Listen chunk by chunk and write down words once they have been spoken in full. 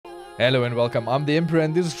Hello and welcome, I'm the Emperor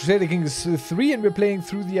and this is Crusader Kings 3 and we're playing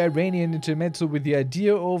through the Iranian Intermezzo with the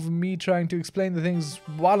idea of me trying to explain the things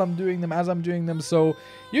while I'm doing them, as I'm doing them, so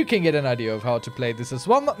you can get an idea of how to play this as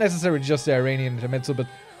well. Not necessarily just the Iranian Intermezzo, but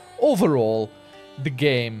overall the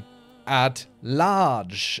game at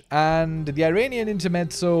large. And the Iranian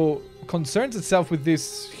Intermezzo concerns itself with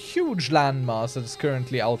this huge landmass that is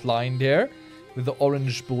currently outlined here, with the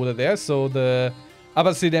orange border there. So the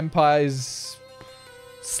Abbasid Empire is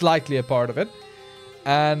slightly a part of it,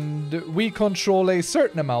 and we control a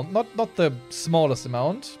certain amount, not the smallest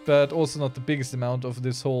amount, but also not the biggest amount of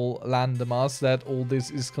this whole landmass that all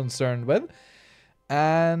this is concerned with.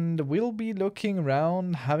 And we'll be looking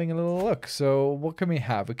around, having a little look. So what can we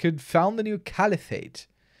have? We could found a new caliphate,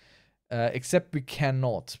 except we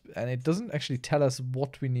cannot, and it doesn't actually tell us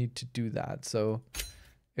what we need to do that. So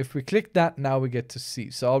if we click that now, we get to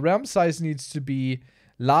see. So our realm size needs to be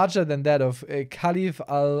larger than that of Caliph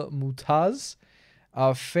al-Mutaz.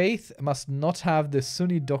 Our faith must not have the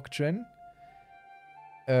Sunni doctrine.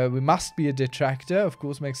 We must be a detractor, of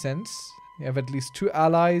course, makes sense. We have at least 2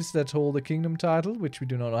 allies that hold the kingdom title, which we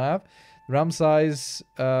do not have. The realm size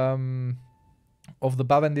of the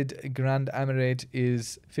Babandid Grand Emirate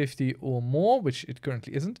is 50 or more, which it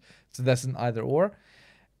currently isn't. So that's an either or.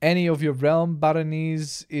 Any of your realm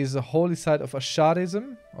baronies is a holy site of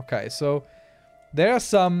Asharism. Okay, so there are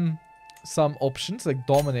some options, like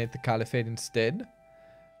dominate the caliphate instead.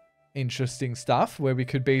 Interesting stuff, where we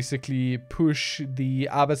could basically push the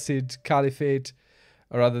Abbasid caliphate,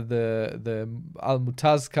 or rather the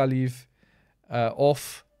Al-Mutaz Caliph,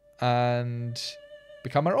 off and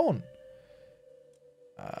become our own.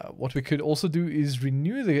 What we could also do is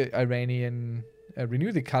renew the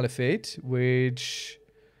renew the caliphate, which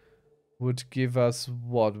would give us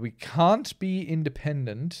what? We can't be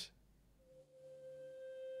independent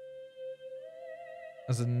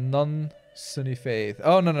as a non-Sunni faith.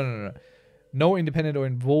 Oh, no. No independent or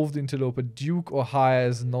involved interloper, duke or higher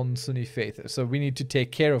as non-Sunni faith. So we need to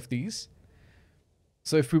take care of these.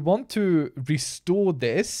 So if we want to restore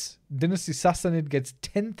this, Dynasty Sassanid gets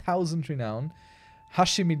 10,000 renown.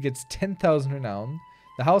 Hashemid gets 10,000 renown.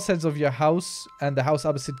 The house heads of your house and the house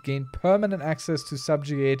Abbasid gain permanent access to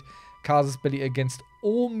subjugate casus belli against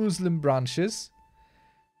all Muslim branches.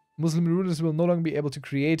 Muslim rulers will no longer be able to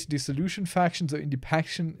create dissolution factions or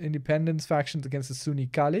independence factions against the Sunni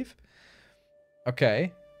Caliph.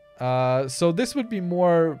 Okay. So this would be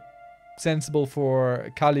more sensible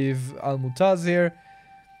for Caliph Al-Mutaz here.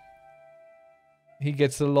 He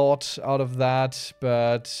gets a lot out of that,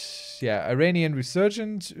 but yeah, Iranian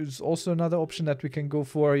Resurgent is also another option that we can go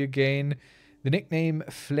for. You gain the nickname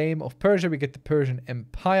Flame of Persia. We get the Persian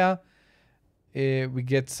Empire. We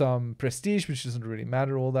get some prestige, which doesn't really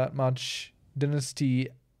matter all that much. Dynasty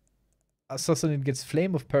Sassanid gets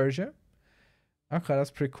Flame of Persia. Okay,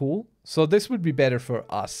 that's pretty cool. So this would be better for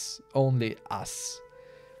us. Only us.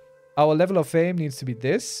 Our level of fame needs to be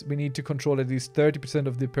this. We need to control at least 30%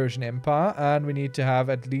 of the Persian Empire. And we need to have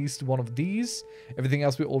at least one of these. Everything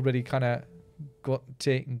else we already kind of got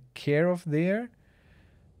taken care of there.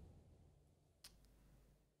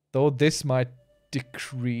 Though this might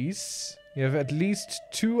decrease. You have at least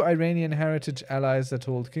 2 Iranian heritage allies that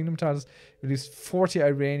hold kingdom titles. At least 40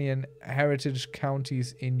 Iranian heritage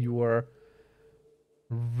counties in your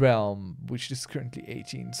realm, which is currently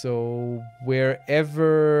 18. So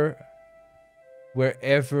wherever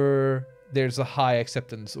there's a high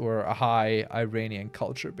acceptance or a high Iranian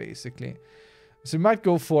culture, basically. So we might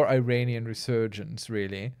go for Iranian Resurgence,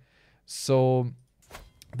 really. So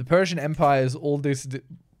the Persian Empire is all this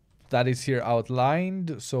that is here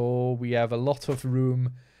outlined, so we have a lot of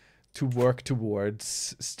room to work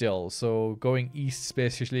towards still. So going east,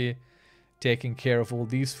 especially, taking care of all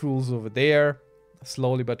these fools over there,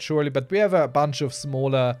 slowly but surely. But we have a bunch of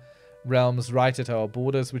smaller realms right at our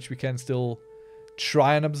borders, which we can still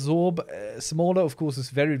try and absorb. Smaller, of course, is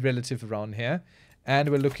very relative around here. And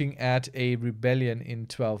we're looking at a rebellion in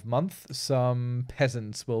 12 months. Some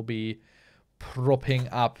peasants will be propping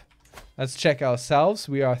up. Let's check ourselves.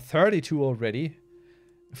 We are 32 already.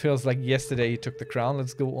 It feels like yesterday he took the crown.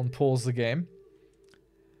 Let's go on pause the game.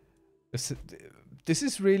 This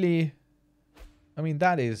is really... I mean,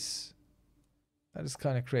 that is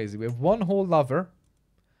kind of crazy. We have 1 whole lover,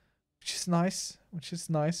 which is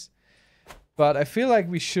nice. But I feel like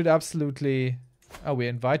we should absolutely... Oh, we're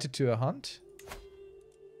invited to a hunt.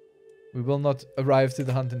 We will not arrive to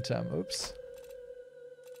the hunt in time. Oops.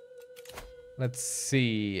 Let's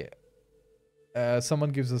see.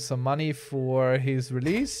 Someone gives us some money for his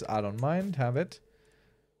release. I don't mind. Have it.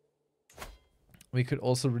 We could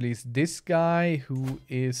also release this guy who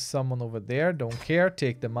is someone over there. Don't care.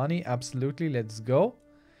 Take the money. Absolutely. Let's go.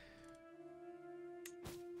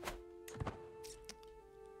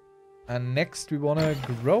 And next we want to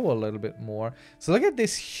grow a little bit more. So look at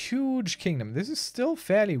this huge kingdom. This is still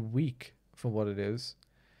fairly weak for what it is.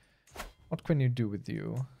 What can you do with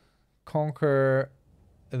you? Conquer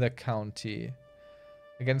the county.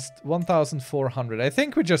 Against 1,400. I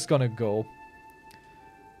think we're just gonna go.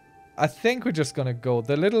 I think we're just gonna go.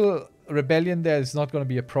 The little rebellion there is not gonna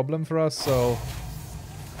be a problem for us, so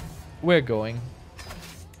we're going.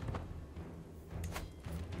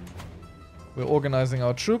 We're organizing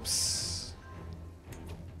our troops.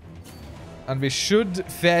 And we should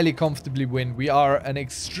fairly comfortably win. We are an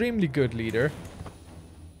extremely good leader.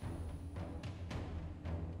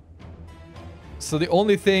 So the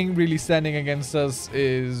only thing really standing against us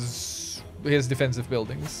is his defensive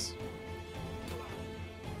buildings.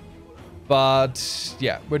 But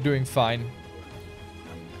yeah, we're doing fine.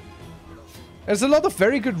 There's a lot of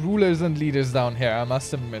very good rulers and leaders down here, I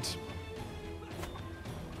must admit.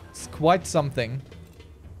 It's quite something.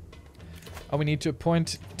 Oh, we need to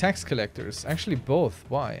appoint tax collectors. Actually, both.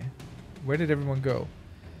 Why? Where did everyone go?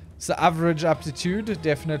 So average aptitude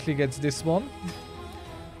definitely gets this one.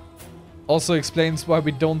 Also explains why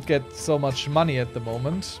we don't get so much money at the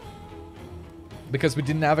moment. Because we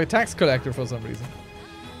didn't have a tax collector for some reason.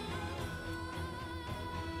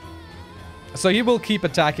 So he will keep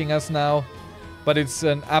attacking us now. But it's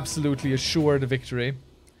an absolutely assured victory.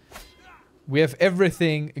 We have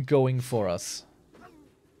everything going for us.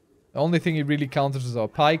 The only thing he really counters is our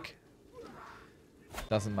pike.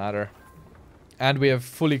 Doesn't matter. And we have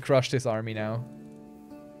fully crushed his army now.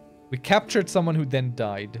 We captured someone who then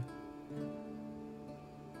died.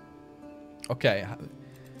 Okay.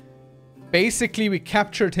 Basically, we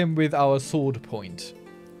captured him with our sword point.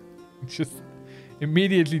 Just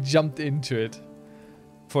immediately jumped into it.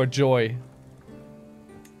 For joy.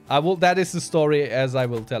 That is the story as I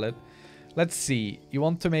will tell it. Let's see. You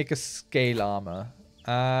want to make a scale armor.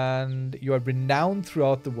 And you are renowned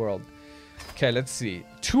throughout the world. Okay, let's see.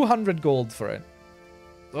 200 gold for it.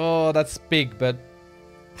 Oh, that's big, but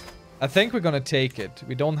I think we're gonna take it.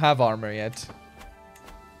 We don't have armor yet.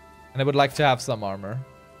 And I would like to have some armor.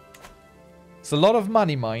 It's a lot of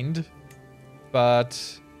money, mind.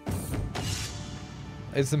 But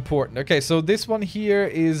it's important. Okay, so this one here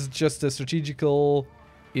is just a strategical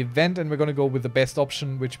event. And we're gonna go with the best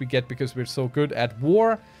option, which we get because we're so good at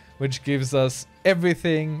war. Which gives us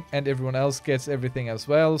everything, and everyone else gets everything as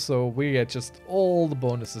well. So we get just all the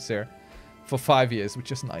bonuses here for 5 years,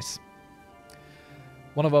 which is nice.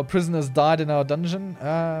 One of our prisoners died in our dungeon.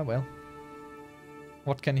 Well,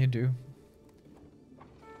 what can you do?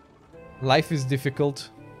 Life is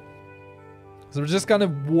difficult. So we're just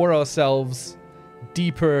gonna war ourselves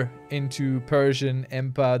deeper into Persian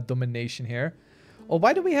Empire domination here. Oh,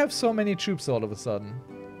 why do we have so many troops all of a sudden?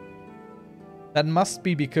 That must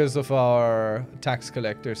be because of our tax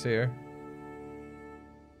collectors here.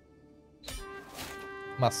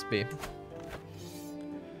 Must be.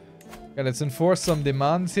 Okay, let's enforce some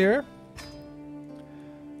demands here.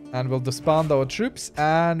 And we'll disband our troops.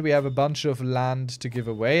 And we have a bunch of land to give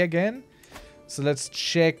away again. So let's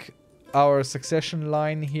check our succession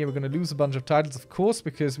line here. We're going to lose a bunch of titles, of course,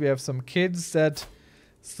 because we have some kids that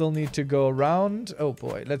still need to go around. Oh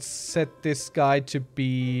boy, let's set this guy to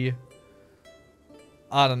be...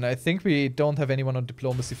 I don't know, I think we don't have anyone on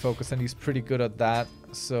diplomacy focus and he's pretty good at that.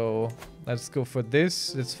 So let's go for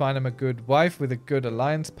this. Let's find him a good wife with a good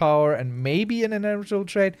alliance power and maybe an inevitable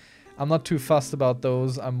trade. I'm not too fussed about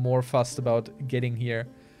those. I'm more fussed about getting here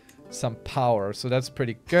some power. So that's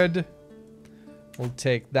pretty good. We'll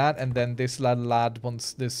take that. And then this lad,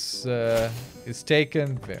 once this is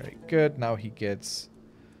taken, very good. Now he gets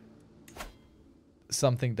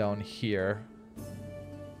something down here.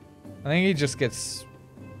 I think he just gets...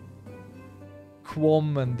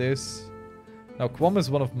 Quom and this. Now, Quom is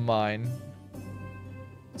one of mine.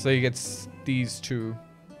 So he gets these two.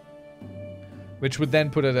 Which would then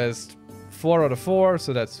put it as 4 out of 4,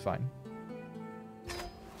 so that's fine.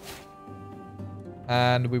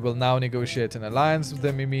 And we will now negotiate an alliance with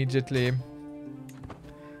them immediately.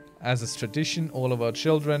 As is tradition, all of our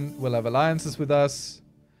children will have alliances with us.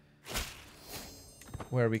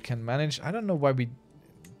 Where we can manage. I don't know why we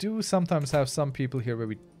do sometimes have some people here where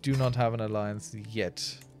we do not have an alliance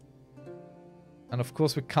yet. And of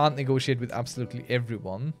course we can't negotiate with absolutely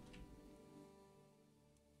everyone.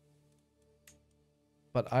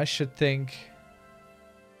 But I should think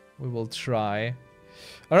we will try.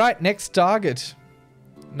 Alright, next target.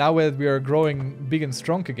 Now that we are growing big and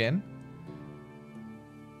strong again.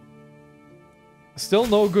 Still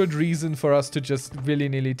no good reason for us to just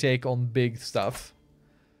willy-nilly take on big stuff.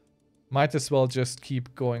 Might as well just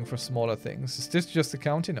keep going for smaller things. Is this just a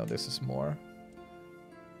county? No, this is more.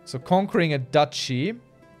 So conquering a duchy.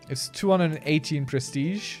 It's 218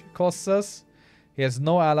 prestige. Costs us. He has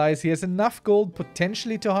no allies. He has enough gold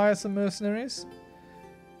potentially to hire some mercenaries.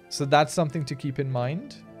 So that's something to keep in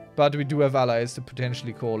mind. But we do have allies to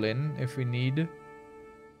potentially call in if we need.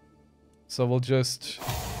 So we'll just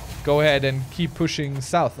go ahead and keep pushing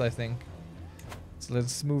south, I think. So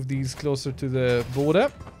let's move these closer to the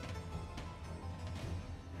border.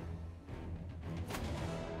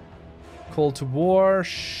 Call to war.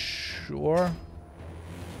 Sure.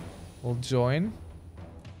 We'll join.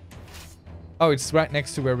 Oh, it's right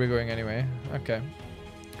next to where we're going anyway. Okay.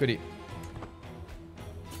 Goodie.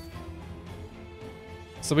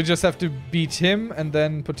 So we just have to beat him and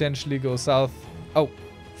then potentially go south. Oh.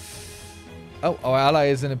 Oh, our ally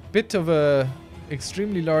is in a bit of a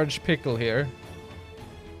extremely large pickle here.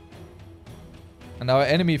 And our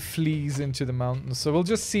enemy flees into the mountains. So we'll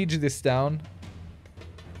just siege this down.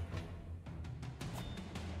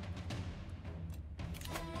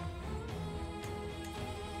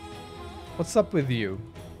 What's up with you?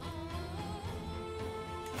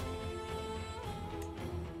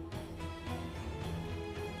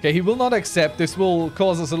 Okay, he will not accept. This will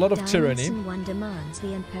cause us a lot of tyranny. Diamond Sun 1 demands the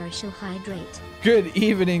Emperor shall hydrate. Good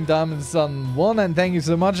evening, Diamond Sun 1, and thank you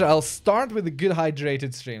so much. I'll start with a good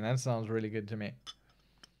hydrated stream. That sounds really good to me.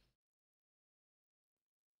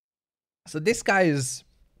 So this guy is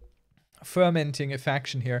fermenting a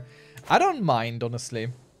faction here. I don't mind, honestly.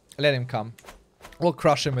 Let him come. We'll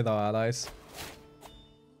crush him with our allies.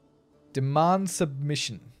 Demand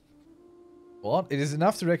submission. What? It is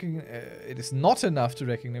enough to recognize. It is not enough to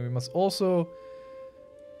recognize. We must also.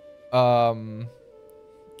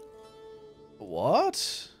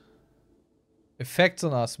 What? Effects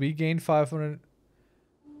on us. We gain 500.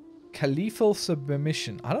 Caliphal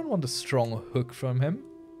submission. I don't want a strong hook from him.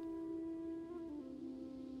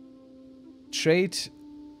 Trait.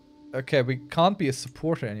 Okay, we can't be a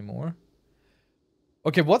supporter anymore.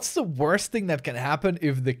 Okay, what's the worst thing that can happen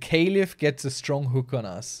if the Caliph gets a strong hook on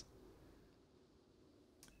us?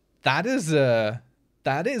 That is a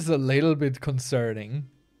little bit concerning.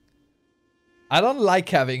 I don't like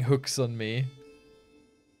having hooks on me.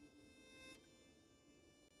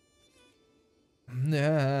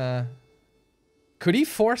 Nah. Could he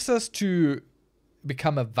force us to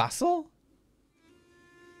become a vassal?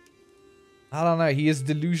 I don't know. He has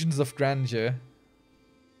delusions of grandeur.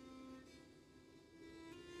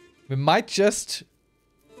 We might just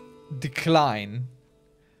decline.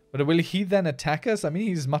 But will he then attack us? I mean,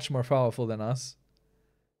 he's much more powerful than us.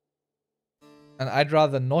 And I'd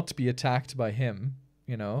rather not be attacked by him,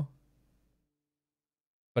 you know.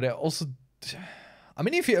 But I also... I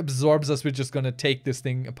mean, if he absorbs us, we're just going to take this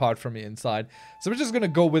thing apart from the inside. So we're just going to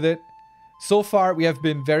go with it. So far, we have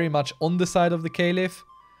been very much on the side of the Caliph.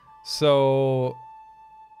 So...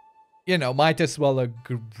 You know, might as well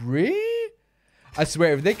agree? I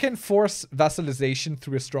swear, if they can force vassalization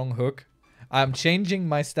through a strong hook, I'm changing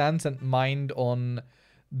my stance and mind on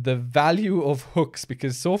the value of hooks,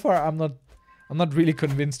 because so far I'm not really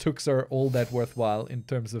convinced hooks are all that worthwhile in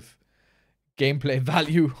terms of gameplay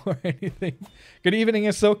value or anything. Good evening,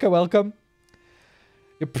 Ahsoka, welcome.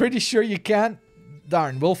 You're pretty sure you can't?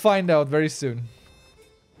 Darn, we'll find out very soon.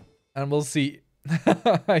 And we'll see.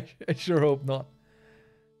 I sure hope not.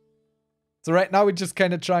 So right now we're just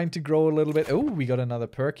kind of trying to grow a little bit. Oh, we got another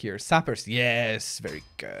perk here. Sappers. Yes, very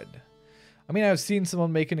good. I mean, I've seen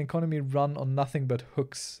someone make an economy run on nothing but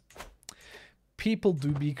hooks. People do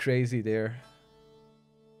be crazy there.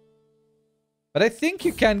 But I think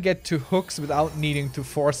you can get to hooks without needing to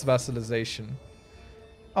force vassalization.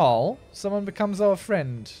 Oh, someone becomes our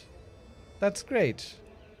friend. That's great.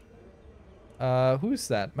 Who's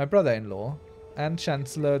that? My brother-in-law. And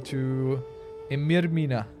Chancellor to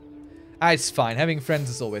Emirmina. Ah, it's fine. Having friends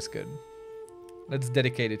is always good. Let's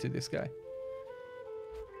dedicate it to this guy.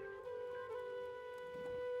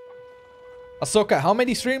 Ahsoka, how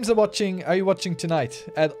many streams are you watching tonight?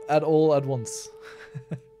 At all at once?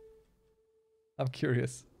 I'm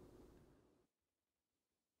curious.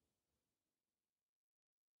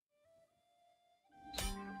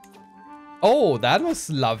 Oh, that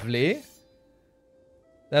was lovely.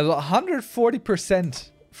 That was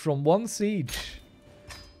 140% from one siege.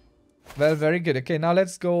 Well, very good. Okay, now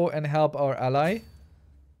let's go and help our ally.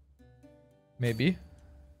 Maybe.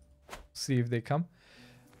 See if they come.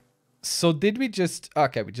 So did we just...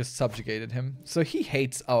 Okay, we just subjugated him. So he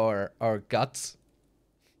hates our guts.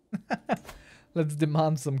 Let's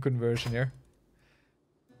demand some conversion here.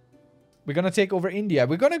 We're gonna take over India.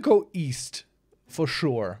 We're gonna go east. For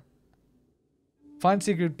sure. Find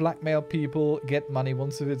secret, blackmail people, get money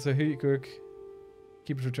once it's a cook.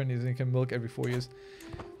 Keep it for 20 years and can milk every 4 years.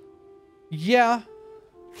 Yeah.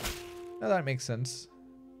 No, that makes sense.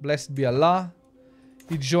 Blessed be Allah.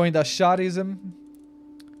 He joined Ash'arism.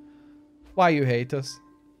 Why you hate us?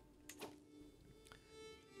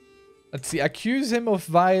 Let's see. Accuse him of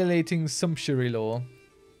violating sumptuary law.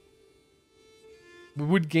 We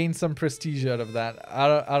would gain some prestige out of that.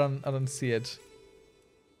 I don't see it.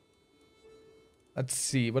 Let's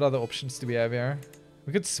see. What other options do we have here?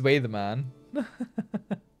 We could sway the man.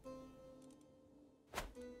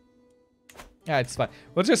 Yeah, it's fine.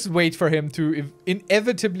 We'll just wait for him to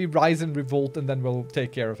inevitably rise and revolt, and then we'll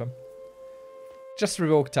take care of him. Just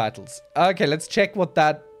revoke titles. Okay, let's check what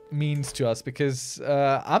that means to us, because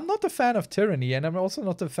I'm not a fan of tyranny, and I'm also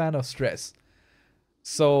not a fan of stress.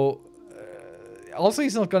 So, also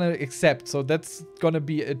he's not gonna accept, so that's gonna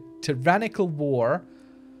be a tyrannical war.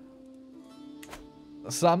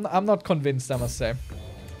 So I'm not convinced, I must say.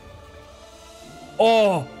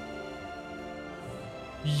 Oh!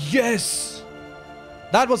 Yes!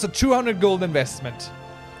 That was a 200 gold investment.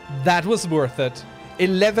 That was worth it.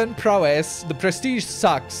 11 prowess. The prestige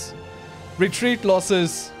sucks. Retreat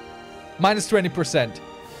losses minus 20%.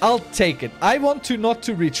 I'll take it. I want to not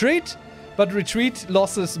to retreat, but retreat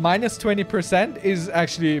losses minus 20% is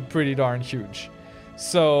actually pretty darn huge.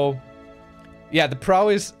 So, yeah, the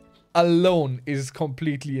prowess alone is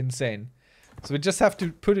completely insane. So we just have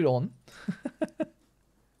to put it on.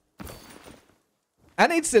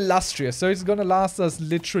 And it's illustrious, so it's gonna last us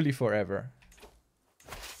literally forever.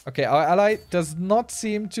 Okay, our ally does not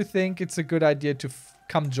seem to think it's a good idea to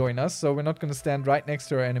come join us, so we're not gonna stand right next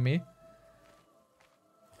to our enemy.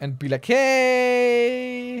 And be like,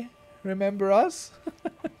 hey, remember us?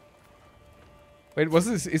 Wait, was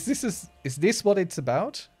this, is this what it's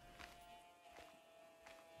about?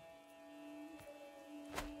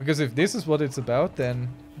 Because if this is what it's about, then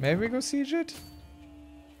maybe we go siege it?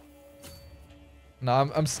 No,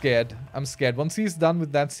 I'm scared. I'm scared. Once he's done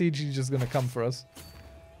with that siege, he's just gonna come for us.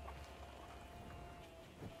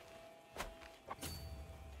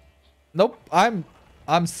 Nope, I'm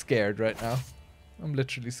scared right now. I'm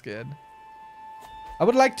literally scared. I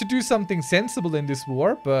would like to do something sensible in this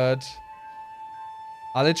war, but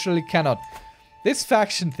I literally cannot. This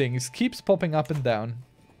faction thing keeps popping up and down.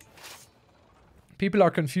 People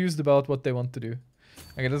are confused about what they want to do.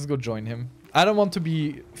 Okay, let's go join him. I don't want to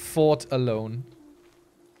be fought alone.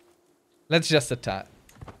 Let's just attack.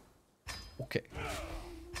 Okay.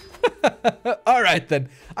 Alright then.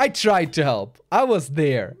 I tried to help. I was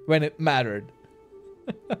there when it mattered.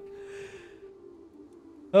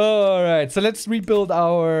 Alright, so let's rebuild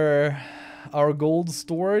our gold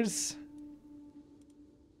stores.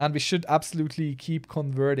 And we should absolutely keep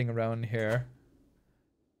converting around here.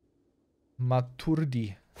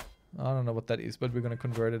 Maturdi. I don't know what that is, but we're gonna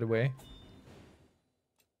convert it away.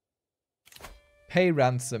 Pay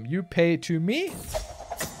ransom. You pay to me?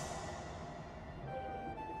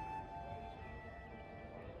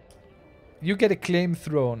 You get a claim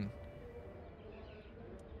throne.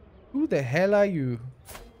 Who the hell are you?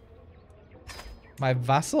 My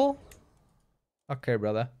vassal? Okay,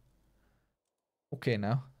 brother. Okay,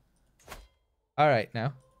 now. Alright,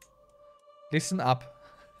 now. Listen up.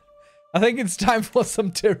 I think it's time for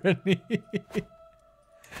some tyranny.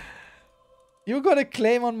 You got a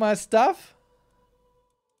claim on my stuff?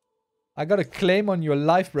 I got a claim on your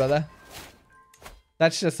life, brother.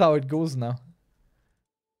 That's just how it goes now.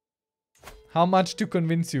 How much to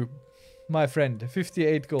convince you, my friend?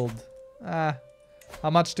 58 gold. Ah. How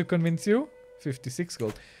much to convince you? 56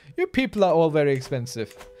 gold. You people are all very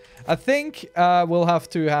expensive. I think we'll have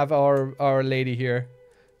to have our lady here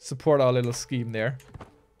support our little scheme there.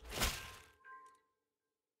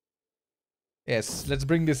 Yes, let's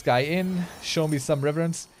bring this guy in. Show me some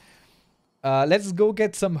reverence. Let's go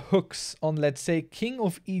get some hooks on, let's say, King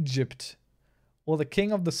of Egypt. Or the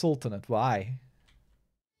King of the Sultanate. Why?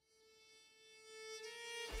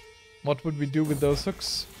 What would we do with those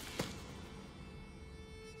hooks?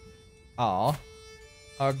 Ah,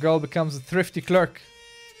 our girl becomes a thrifty clerk.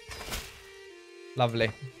 Lovely.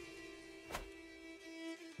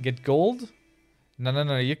 Get gold?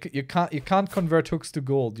 No. You can't convert hooks to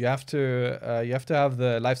gold. You have to have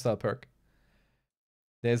the lifestyle perk.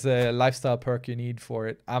 There's a lifestyle perk you need for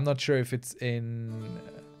it. I'm not sure if it's in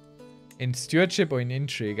stewardship or in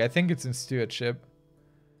intrigue. I think it's in stewardship.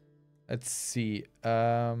 Let's see.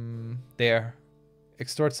 There.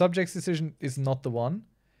 Extort subjects decision is not the one.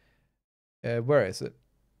 Where is it?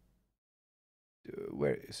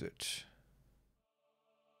 Where is it?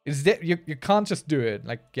 Is that you can't just do it.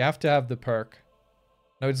 Like, you have to have the perk.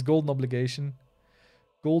 No, it's golden obligation.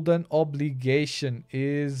 Golden obligation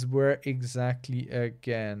is where exactly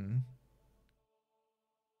again?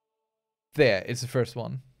 There, it's the first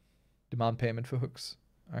one. Demand payment for hooks.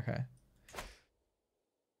 Okay.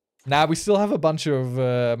 Now, we still have a bunch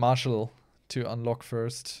of martial to unlock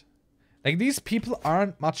first. Like, these people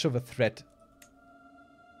aren't much of a threat.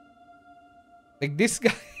 Like, this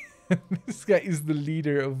guy... this guy is the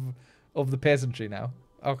leader of the peasantry now.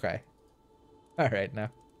 Okay. Alright now.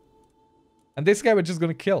 And this guy we're just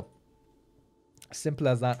gonna kill. Simple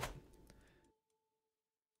as that.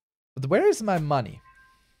 But where is my money?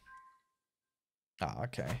 Ah,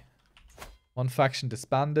 okay. One faction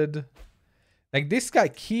disbanded. Like, this guy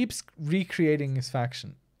keeps recreating his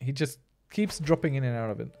faction. He just keeps dropping in and out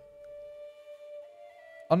of it.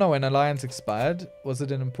 Oh no, an alliance expired. Was it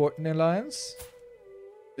an important alliance?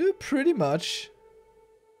 Pretty much.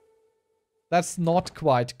 That's not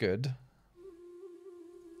quite good.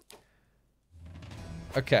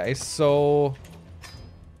 Okay, so...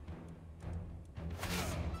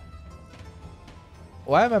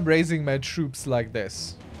 why am I raising my troops like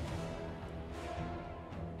this?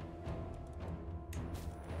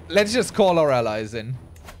 Let's just call our allies in.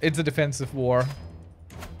 It's a defensive war.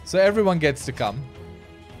 So everyone gets to come.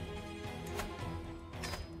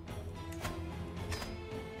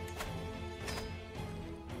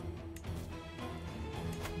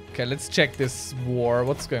 Okay, let's check this war.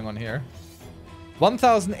 What's going on here?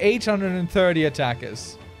 1,830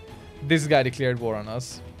 attackers. This guy declared war on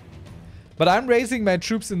us. But I'm raising my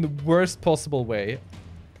troops in the worst possible way.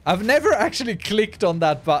 I've never actually clicked on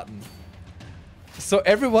that button. So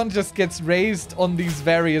everyone just gets raised on these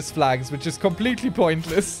various flags, which is completely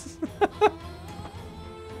pointless.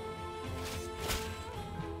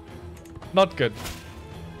 Not good.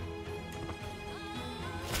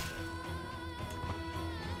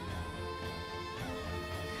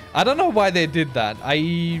 I don't know why they did that.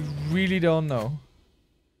 I really don't know.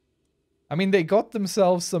 I mean, they got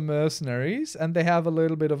themselves some mercenaries and they have a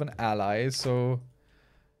little bit of an ally, so...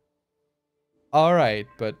 alright,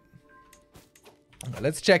 but...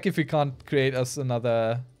 let's check if we can't create us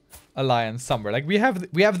another alliance somewhere. Like, we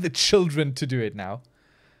have the children to do it now.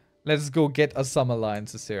 Let's go get us some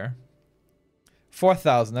alliances here.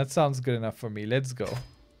 4,000, that sounds good enough for me. Let's go.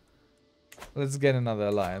 Let's get another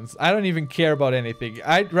alliance. I don't even care about anything.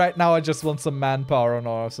 Right now, I just want some manpower on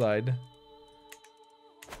our side.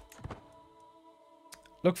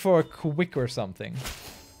 Look for a quick or something.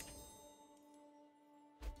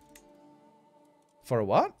 For a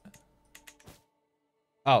what?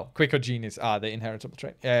 Oh, quick or genius. Ah, the inheritable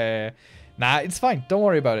trait. Yeah. Nah, it's fine. Don't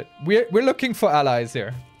worry about it. We're looking for allies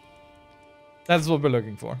here. That's what we're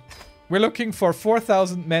looking for. We're looking for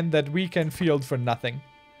 4,000 men that we can field for nothing.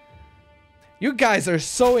 You guys are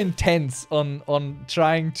so intense on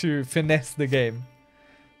trying to finesse the game.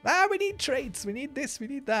 Ah, we need traits. We need this. We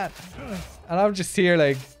need that. And I'm just here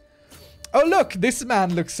like, oh, look, this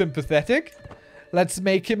man looks sympathetic. Let's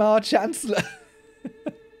make him our chancellor.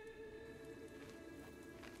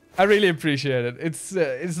 I really appreciate it.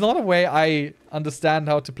 It's not a way I understand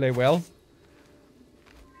how to play well.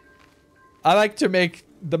 I like to make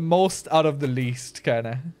the most out of the least,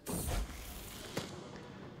 kinda.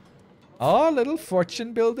 Oh, little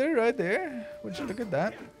fortune builder right there. Would you look at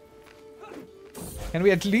that? Can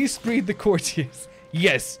we at least breed the courtiers?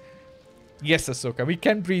 Yes. Yes, Ahsoka. We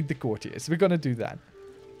can breed the courtiers. We're gonna do that.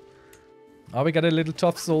 Oh, we got a little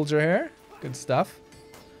tough soldier here. Good stuff.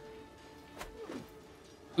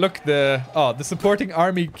 Look, the supporting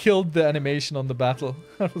army killed the animation on the battle.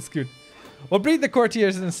 That was good. We'll breed the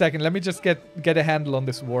courtiers in a second. Let me just get a handle on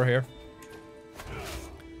this war here.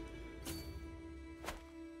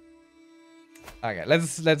 Okay,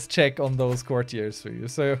 let's check on those courtiers for you,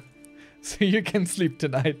 so you can sleep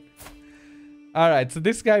tonight. Alright, so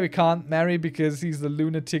this guy we can't marry because he's a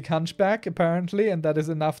lunatic hunchback, apparently, and that is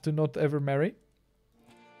enough to not ever marry.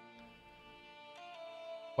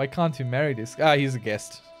 Why can't we marry this guy? Ah, he's a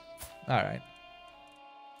guest. Alright.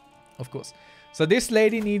 Of course. So this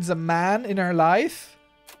lady needs a man in her life.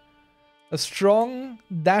 A strong,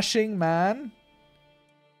 dashing man.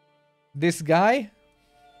 This guy.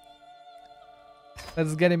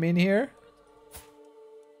 Let's get him in here.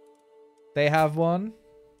 They have one.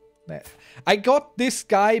 I got this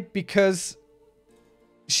guy because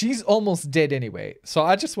she's almost dead anyway. So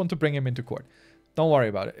I just want to bring him into court. Don't worry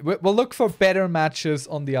about it. We'll look for better matches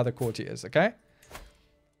on the other courtiers, okay?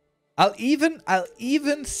 I'll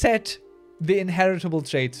even set the inheritable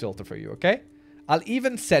traits filter for you, okay? I'll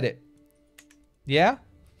even set it. Yeah?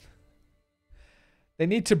 They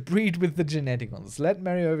need to breed with the genetic ones. Let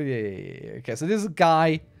marry over. Yeah. Okay, so this is a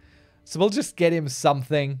guy. So we'll just get him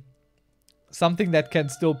something. Something that can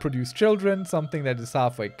still produce children. Something that is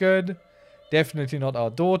halfway good. Definitely not our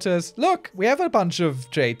daughters. Look, we have a bunch of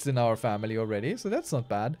traits in our family already. So that's not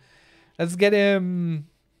bad. Let's get him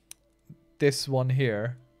this one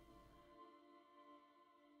here.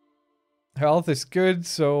 Her health is good,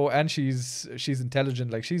 so, and she's intelligent,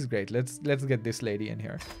 like she's great. Let's get this lady in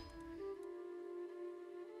here.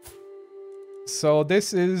 So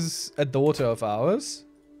this is a daughter of ours.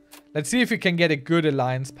 Let's see if we can get a good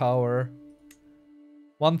alliance power.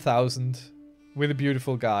 1000 with a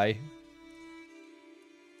beautiful guy.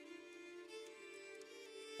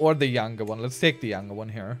 Or the younger one. Let's take the younger one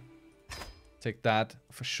here. Take that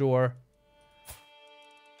for sure.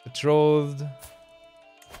 Betrothed.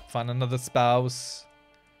 Find another spouse.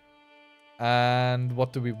 And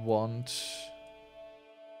what do we want?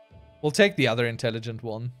 We'll take the other intelligent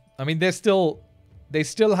one. I mean, they still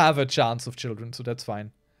have a chance of children, so that's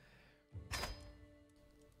fine.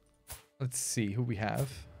 Let's see who we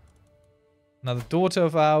have. Another daughter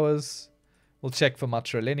of ours. We'll check for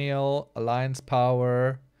matrilineal, alliance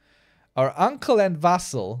power. Our uncle and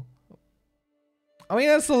vassal. I mean,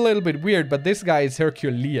 that's a little bit weird, but this guy is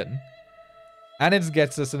Herculean. And it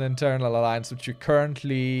gets us an internal alliance, which we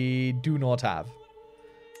currently do not have.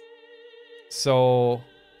 So,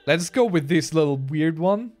 let's go with this little weird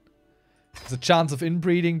one. There's a chance of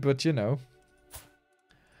inbreeding, but you know.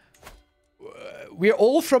 We're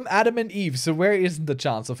all from Adam and Eve, so where isn't the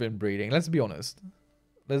chance of inbreeding? Let's be honest.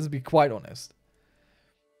 Let's be quite honest.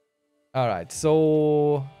 Alright,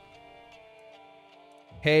 so...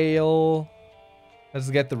 Hail. Let's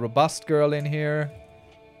get the robust girl in here.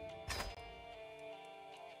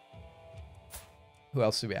 Who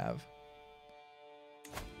else do we have?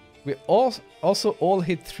 We also all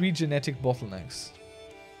hit 3 genetic bottlenecks.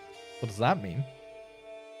 What does that mean?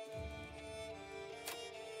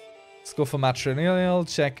 Let's go for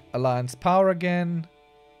matrilineal. Check alliance power again.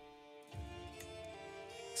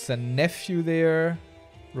 It's a nephew there.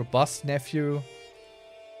 Robust nephew.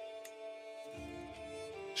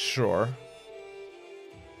 Sure.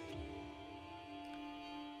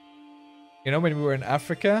 You know, when we were in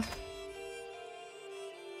Africa...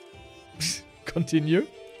 Continue.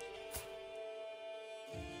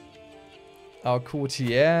 Our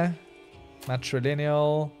courtier.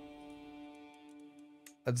 Matrilineal.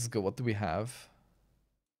 Let's go. What do we have?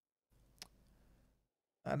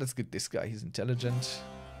 Let's get this guy. He's intelligent.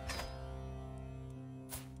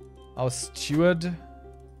 Our steward.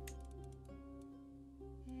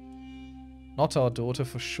 Not our daughter.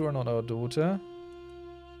 For sure not our daughter.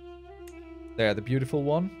 There, the beautiful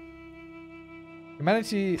one.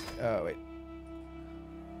 Humanity... wait.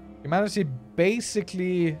 Humanity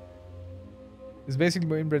basically... is basically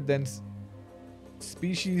more inbred than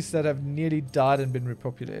species that have nearly died and been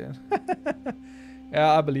repopulated.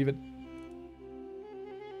 Yeah, I believe it.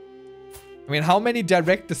 I mean, how many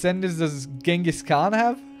direct descendants does Genghis Khan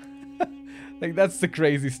have? Like, that's the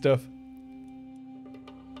crazy stuff.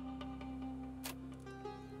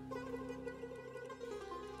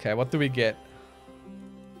 Okay, what do we get?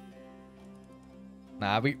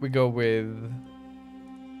 Nah, we go with...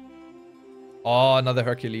 Oh, another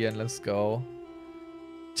Herculean. Let's go.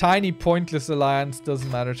 Tiny, pointless alliance.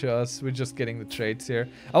 Doesn't matter to us. We're just getting the traits here.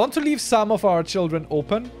 I want to leave some of our children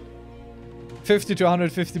open. 50 to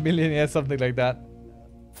 150 million. Yeah, something like that.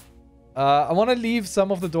 I want to leave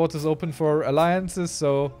some of the daughters open for alliances,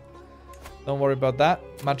 so don't worry about that.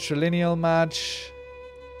 Matrilineal match.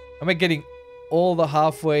 Am I getting all the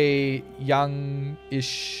halfway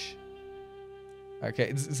young-ish? Okay,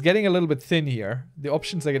 it's getting a little bit thin here. The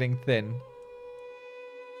options are getting thin.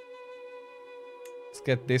 Let's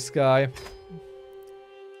get this guy.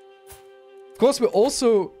 Of course, we're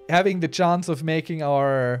also having the chance of making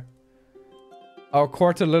our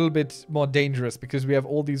court a little bit more dangerous because we have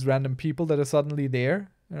all these random people that are suddenly there,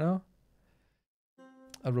 you know?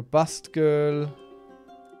 A robust girl.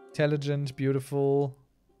 Intelligent, beautiful.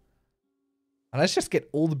 And let's just get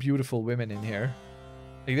all the beautiful women in here.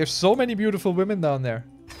 Like, there's so many beautiful women down there.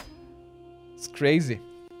 It's crazy.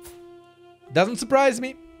 Doesn't surprise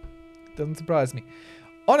me. Doesn't surprise me.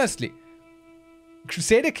 Honestly,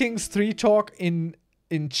 Crusader Kings 3 talk in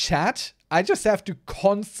chat, I just have to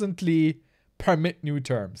constantly permit new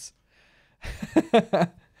terms.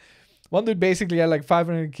 One dude basically had like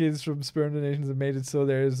 500 kids from sperm donations and made it so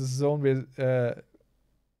there is a zone where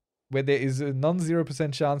there is a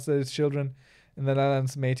non-0% chance that it's children in the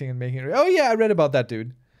Netherlands mating and making it. Oh yeah, I read about that,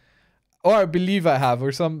 dude. Or I believe I have,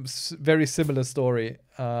 or some very similar story.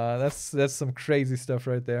 That's some crazy stuff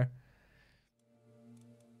right there.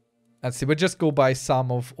 Let's see, we'll just go by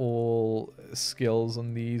sum of all skills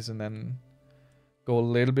on these and then go a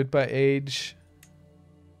little bit by age.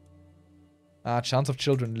 Chance of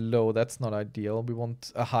children low, that's not ideal. We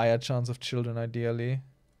want a higher chance of children ideally.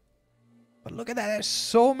 But look at that, there's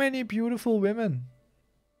so many beautiful women.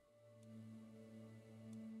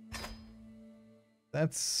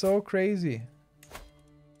 That's so crazy.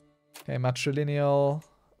 Okay, matrilineal.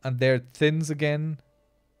 And they're thins again.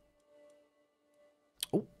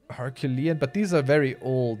 Oh, Herculean. But these are very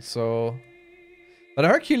old, so... But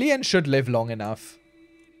Herculean should live long enough.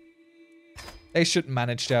 They should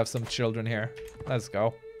manage to have some children here. Let's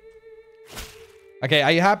go. Okay,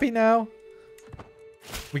 are you happy now?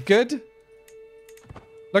 We good?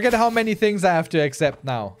 Look at how many things I have to accept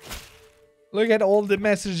now. Look at all the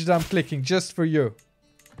messages I'm clicking just for you.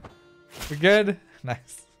 We good?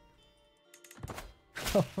 Nice.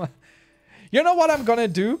 You know what I'm gonna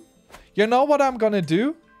do? You know what I'm gonna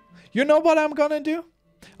do? You know what I'm gonna do?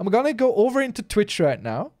 I'm gonna go over into Twitch right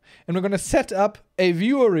now. And we're gonna set up a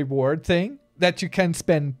viewer reward thing that you can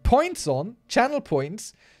spend points on, channel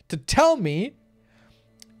points, to tell me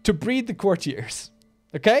to breed the courtiers.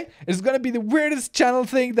 Okay? It's gonna be the weirdest channel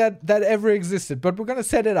thing that ever existed. But we're gonna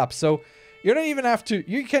set it up. So you don't even have to...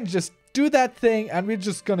 You can just do that thing and we're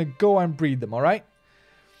just gonna go and breed them, alright?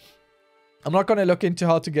 I'm not gonna look into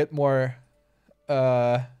how to get more...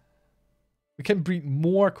 we can breed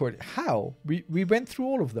more courtiers. How? We went through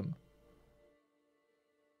all of them.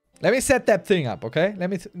 Let me set that thing up, okay? Let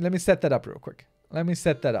me set that up real quick. Let me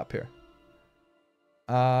set that up here.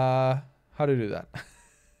 How to do that?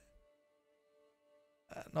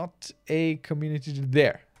 Not a community.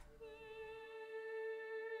 There.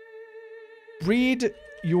 Breed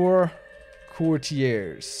your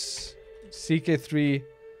courtiers. CK3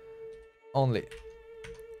 only.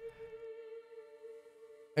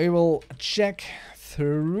 I will check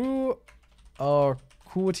through our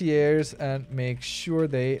courtiers and make sure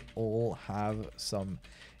they all have some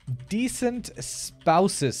decent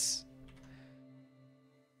spouses.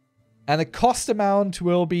 And the cost amount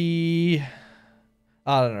will be...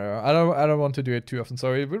 I don't know. I don't want to do it too often.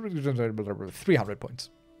 Sorry. 300 points.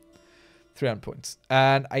 300 points.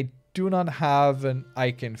 And I do not have an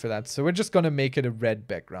icon for that. So we're just going to make it a red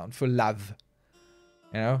background for love.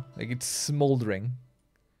 You know? Like it's smoldering.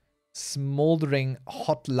 Smoldering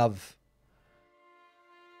hot love.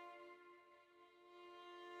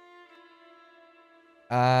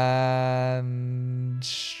 And...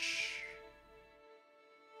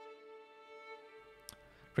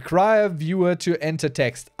 require viewer to enter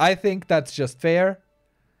text. I think that's just fair.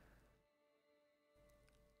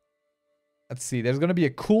 Let's see. There's going to be a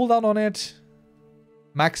cooldown on it.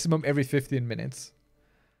 Maximum every 15 minutes.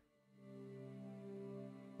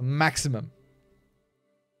 Maximum.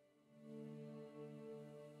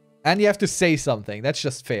 And you have to say something. That's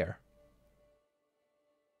just fair.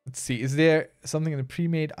 Let's see. Is there something in the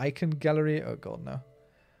pre-made icon gallery? Oh god, no.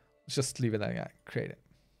 Let's just leave it like that. Create it.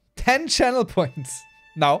 10 channel points.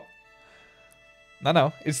 No.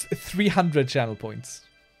 No. It's 300 channel points.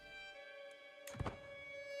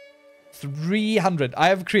 300. I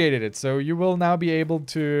have created it. So you will now be able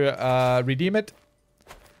to redeem it.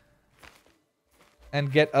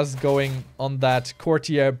 And get us going on that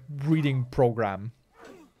courtier breeding program.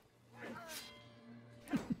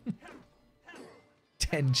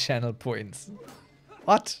 10 channel points.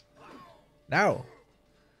 What? No.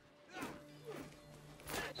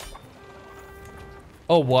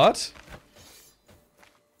 Oh, what?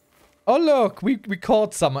 Oh, look. We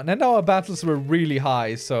caught someone. And our battles were really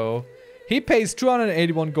high, so... He pays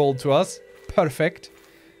 281 gold to us. Perfect.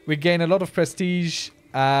 We gain a lot of prestige.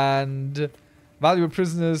 And... valuable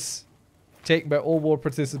prisoners taken by all war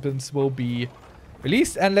participants will be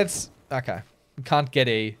released. And let's... Okay. We can't get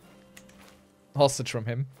a... hostage from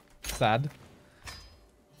him. Sad.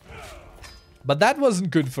 But that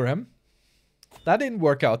wasn't good for him. That didn't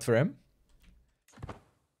work out for him.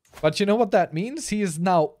 But you know what that means? He is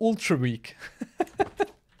now ultra weak.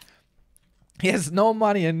 He has no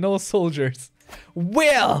money and no soldiers.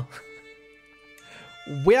 Well.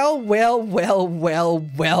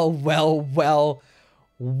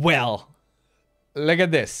 Well. Look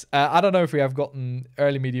at this. I don't know if we have gotten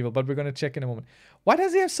early medieval, but we're going to check in a moment. Why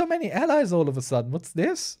does he have so many allies all of a sudden? What's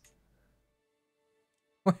this?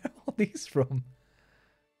 Where are all these from?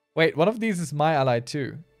 Wait, one of these is my ally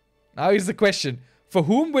too. Now here's the question. For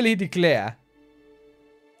whom will he declare?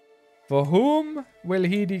 For whom will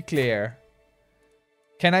he declare?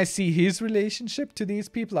 Can I see his relationship to these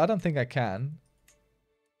people? I don't think I can.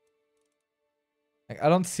 Like, I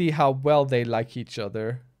don't see how well they like each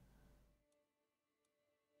other.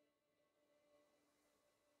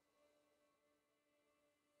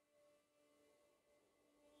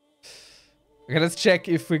 Okay, let's check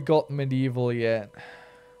if we got medieval yet.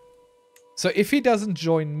 So if he doesn't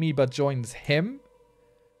join me but joins him,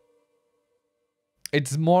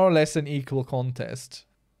 it's more or less an equal contest.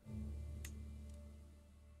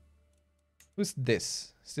 Who's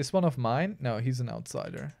this? Is this one of mine? No, he's an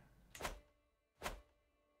outsider.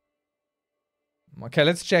 Okay,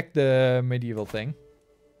 let's check the medieval thing.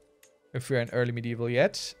 If we're in early medieval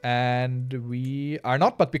yet. And we are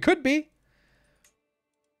not, but we could be.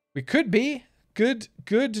 We could be. Good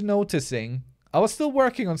noticing. I was still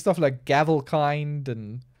working on stuff like Gavelkind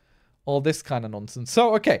and all this kind of nonsense.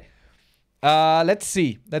 So, okay. Let's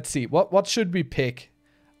see. Let's see. What should we pick?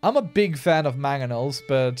 I'm a big fan of mangonels,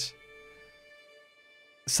 but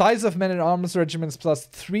size of men-at-arms regiments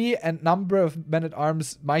 +3 and number of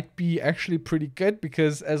men-at-arms might be actually pretty good,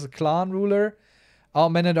 because as a clan ruler, our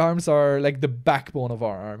men-at-arms are like the backbone of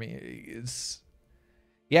our army.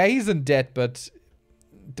 Yeah, he's in debt, but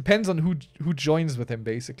depends on who joins with him,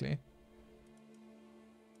 basically.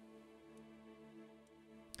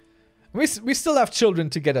 We still have children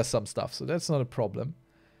to get us some stuff, so that's not a problem.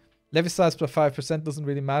 Levy size +5% doesn't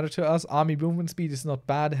really matter to us. Army movement speed is not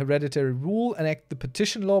bad. Hereditary rule. Enact the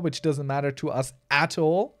petition law, which doesn't matter to us at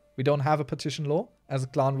all. We don't have a petition law as a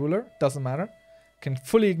clan ruler. Doesn't matter. Can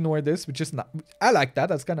fully ignore this, which is not... I like that.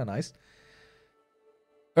 That's kind of nice.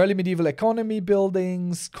 Early medieval economy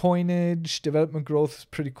buildings, coinage, development growth is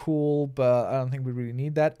pretty cool, but I don't think we really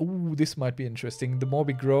need that. Ooh, this might be interesting. The more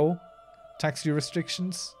we grow, tax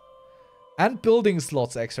restrictions, and building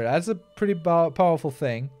slots extra. That's a pretty powerful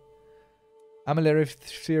thing. Amalary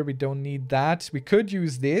sphere, we don't need that. We could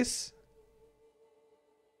use this,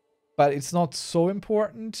 but it's not so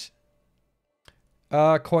important.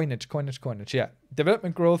 Coinage, yeah.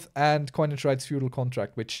 Development growth and coinage rights feudal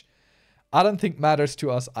contract, which I don't think matters to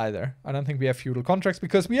us either. I don't think we have feudal contracts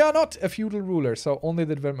because we are not a feudal ruler, so only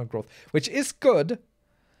the development growth, which is good.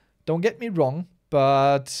 Don't get me wrong,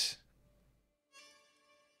 but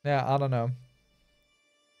yeah, I don't know.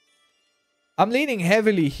 I'm leaning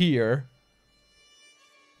heavily here,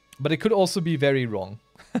 but it could also be very wrong.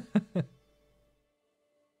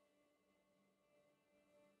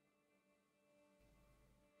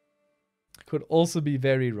 Could also be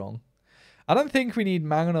very wrong. I don't think we need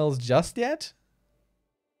mangonels just yet.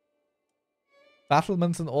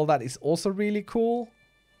 Battlements and all that is also really cool.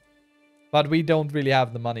 But we don't really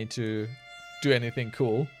have the money to do anything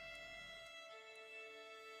cool.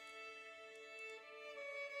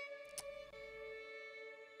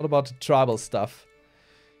 What about the tribal stuff?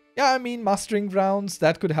 Yeah, I mean, mustering grounds,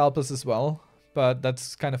 that could help us as well. But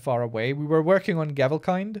that's kind of far away. We were working on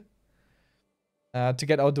Gavelkind to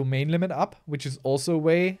get our domain limit up, which is also a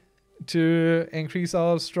way to increase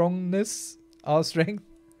our strongness, our strength.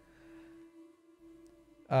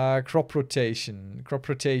 Crop rotation. Crop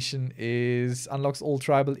rotation is unlocks all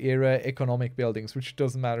tribal era economic buildings, which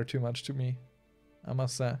doesn't matter too much to me, I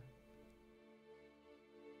must say.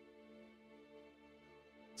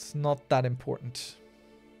 It's not that important.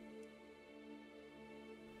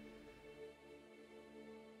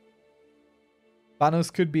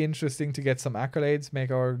 Banos could be interesting to get some accolades,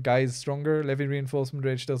 make our guys stronger. Levy reinforcement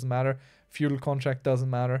rate doesn't matter. Feudal contract doesn't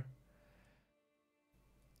matter.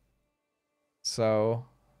 So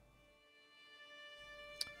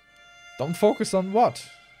don't focus on what?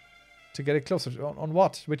 To get it closer. On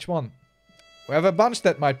what? Which one? We have a bunch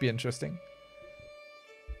that might be interesting.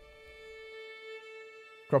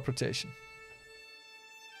 Crop rotation.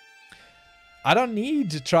 I don't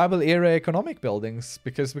need tribal era economic buildings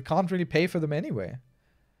because we can't really pay for them anyway.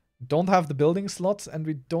 Don't have the building slots and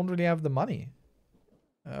we don't really have the money.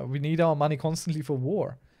 We need our money constantly for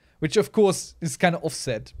war, which of course is kind of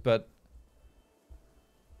offset, but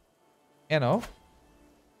you know,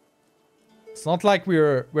 it's not like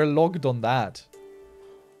we're logged on that.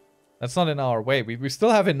 That's not in our way. We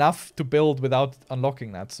still have enough to build without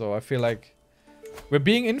unlocking that, so I feel like we're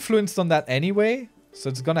being influenced on that anyway, so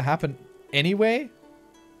it's gonna happen anyway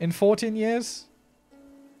in 14 years.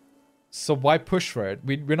 So why push for it?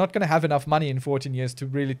 We're not going to have enough money in 14 years to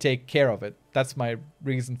really take care of it. That's my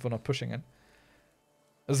reason for not pushing it.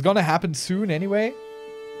 It's going to happen soon anyway.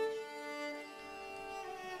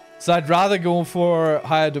 So I'd rather go for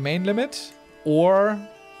higher domain limit or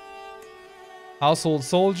household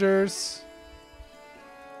soldiers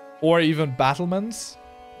or even battlements.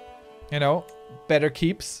 You know, better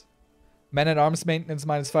keeps. Men-at-arms maintenance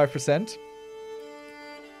 -5%.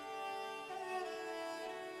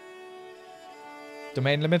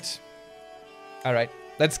 Domain limit. Alright,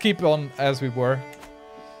 let's keep on as we were.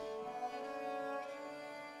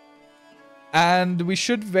 And we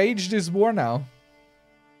should wage this war now.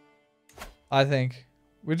 I think.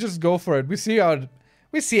 We just go for it. We see how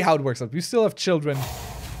it works out. We still have children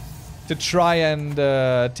to try and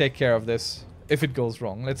take care of this if it goes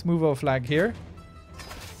wrong. Let's move our flag here.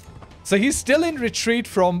 So he's still in retreat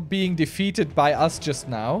from being defeated by us just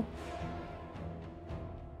now.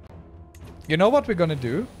 You know what we're gonna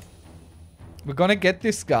do? We're gonna get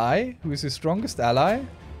this guy, who is his strongest ally,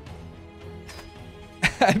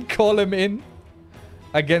 and call him in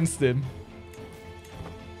against him.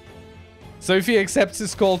 So if he accepts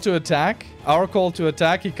his call to attack, our call to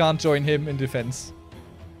attack, he can't join him in defense.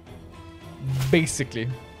 Basically.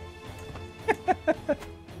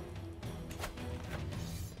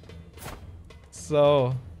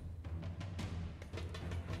 So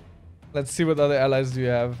let's see what other allies do you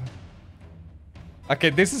have. Okay,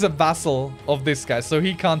 this is a vassal of this guy, so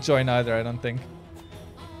he can't join either, I don't think.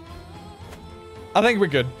 I think we're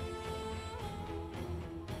good.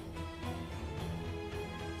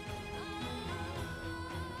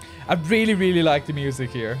 I really, really like the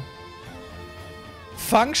music here.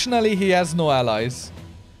 Functionally, he has no allies.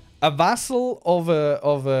 A vassal of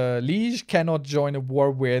a liege cannot join a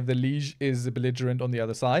war where the liege is a belligerent on the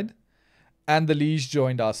other side. And the liege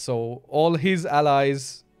joined us, so all his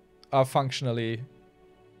allies are functionally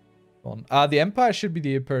gone. The empire should be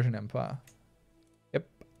the Persian Empire. Yep.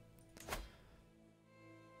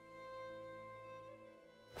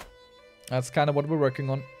 That's kind of what we're working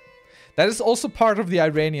on. That is also part of the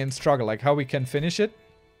Iranian struggle, like how we can finish it.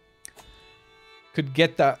 Could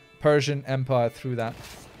get that Persian Empire through that.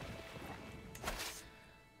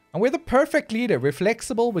 And we're the perfect leader. We're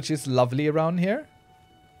flexible, which is lovely around here.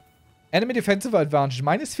 Enemy defensive advantage.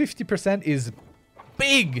 Minus 50% is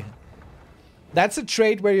big. That's a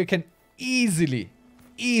trait where you can easily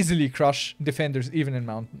crush defenders, even in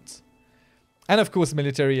mountains. And of course,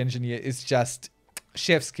 military engineer is just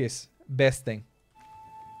chef's kiss. Best thing.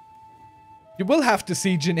 You will have to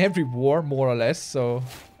siege in every war, more or less, so,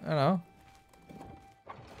 I don't know.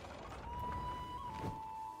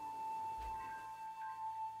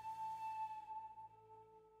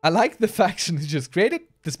 I like the faction is just created,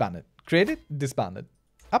 disbanded. Created, disbanded.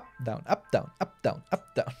 Up, down, up, down, up, down,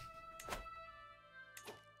 up, down.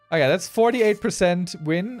 Okay, that's 48%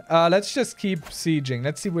 win. Let's just keep sieging.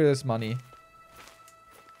 Let's see where there's money.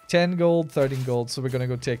 10 gold, 13 gold. So we're gonna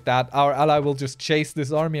go take that. Our ally will just chase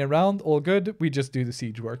this army around. All good. We just do the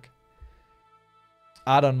siege work.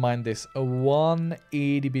 I don't mind this. A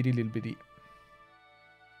 180 bitty little bitty.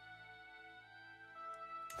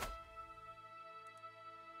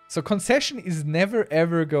 So concession is never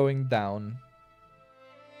ever going down.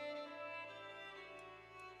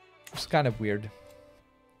 It's kind of weird.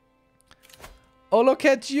 Oh, look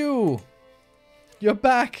at you! You're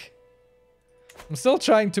back! I'm still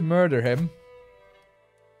trying to murder him.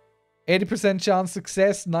 80% chance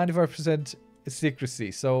success, 95%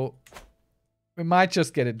 secrecy. So we might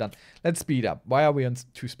just get it done. Let's speed up. Why are we on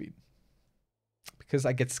 2 speed? Because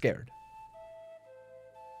I get scared.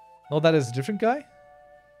 No, that is a different guy?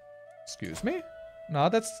 Excuse me? No,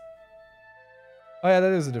 that's... Oh yeah,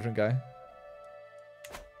 that is a different guy.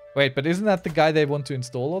 Wait, but isn't that the guy they want to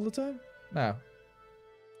install all the time? No.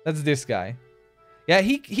 That's this guy. Yeah,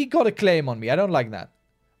 he got a claim on me. I don't like that.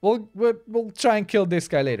 We'll try and kill this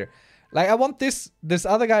guy later. Like, I want this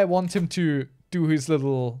other guy, I want him to do his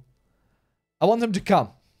little... I want him to come.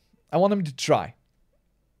 I want him to try.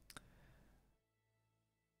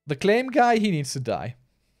 The claim guy, he needs to die.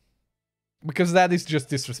 Because that is just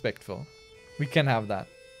disrespectful. We can have that.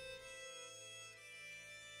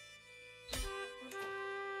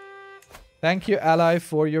 Thank you, ally,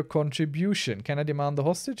 for your contribution. Can I demand the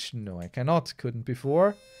hostage? No, I cannot. Couldn't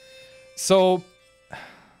before. So,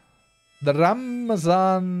 the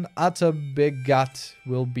Ramazan Atabegat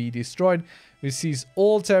will be destroyed. We seize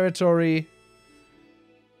all territory.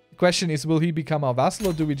 The question is, will he become our vassal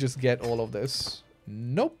or do we just get all of this?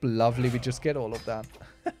 Nope. Lovely. We just get all of that.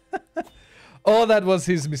 Oh, that was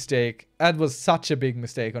his mistake. That was such a big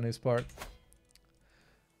mistake on his part.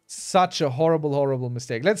 Such a horrible, horrible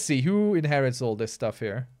mistake. Let's see who inherits all this stuff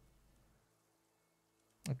here.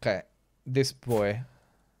 Okay. This boy.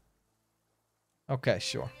 Okay,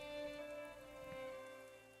 sure.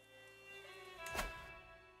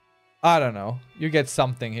 I don't know. You get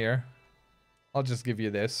something here. I'll just give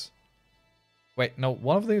you this. Wait, no.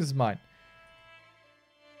 One of these is mine.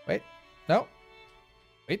 Wait. No.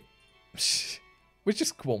 Wait. Which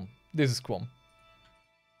is Quom? This is Quom.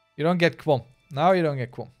 You don't get Quom. Now you don't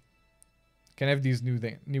get Quom. Can have these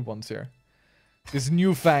new ones here. This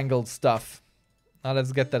newfangled stuff. Now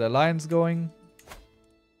let's get that alliance going.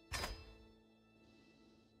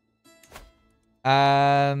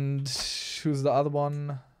 And who's the other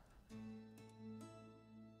one?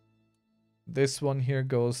 This one here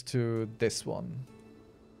goes to this one.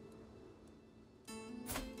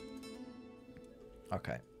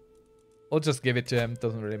 Okay. We'll just give it to him.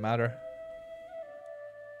 Doesn't really matter.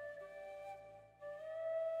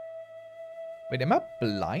 Wait, am I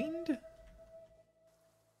blind?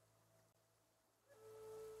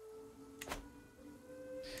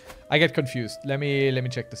 I get confused. Let me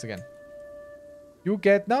check this again. You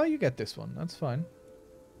get this one. That's fine.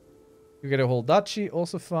 You get a whole duchy,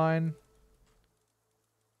 also fine.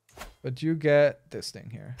 But you get this thing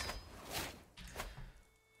here.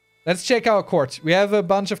 Let's check our court. We have a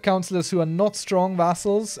bunch of councillors who are not strong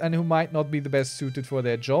vassals and who might not be the best suited for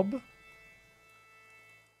their job.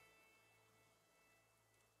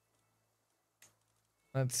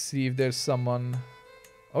 Let's see if there's someone...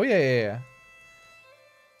 Oh, yeah.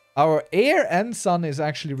 Our heir and son is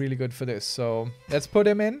actually really good for this, so let's put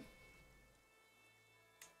him in.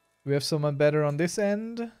 We have someone better on this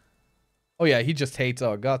end. Oh yeah, he just hates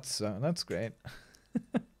our guts, so that's great.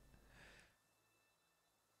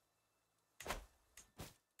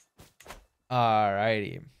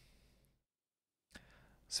 Alrighty.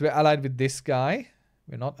 So we're allied with this guy.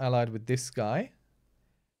 We're not allied with this guy.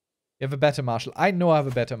 You have a better marshal. I know I have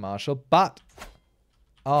a better marshal, but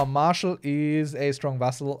our marshal is a strong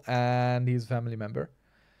vassal and he's a family member.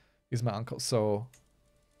 He's my uncle, so...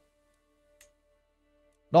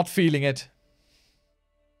 Not feeling it.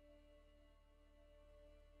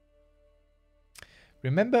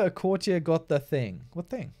 Remember, a courtier got the thing. What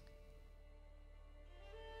thing?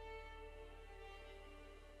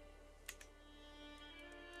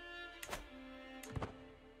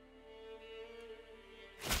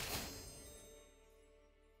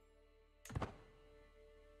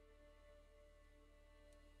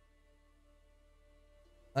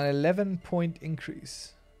 An 11-point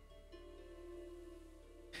increase.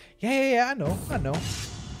 Yeah, I know.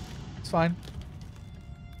 It's fine.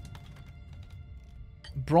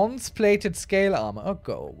 Bronze-plated scale armor. Oh,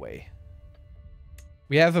 go away.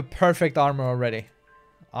 We have a perfect armor already.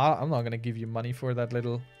 I'm not gonna give you money for that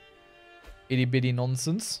little itty-bitty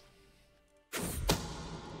nonsense.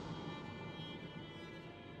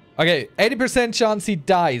 Okay, 80% chance he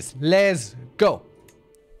dies. Let's go.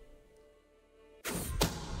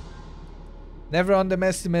 Never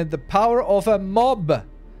underestimate the power of a mob.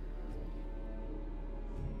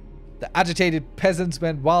 The agitated peasants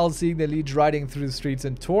went wild seeing their liege riding through the streets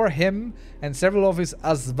and tore him and several of his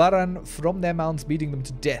Asvaran from their mounts, beating them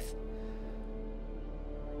to death.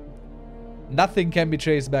 Nothing can be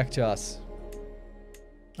traced back to us.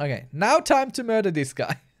 Okay, now time to murder this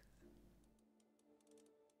guy.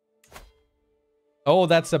 Oh,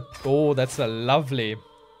 that's a lovely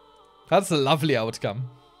outcome.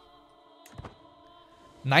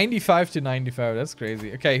 95 to 95, that's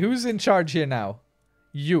crazy. Okay, who's in charge here now?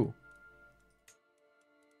 You.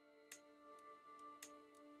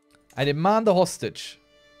 I demand a hostage.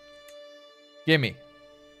 Gimme.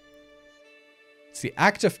 It's the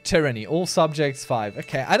act of tyranny. All subjects 5.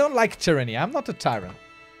 Okay, I don't like tyranny. I'm not a tyrant.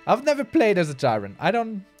 I've never played as a tyrant. I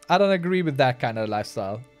don't agree with that kind of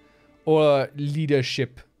lifestyle. Or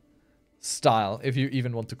leadership style, if you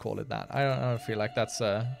even want to call it that. I don't feel like that's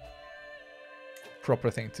a proper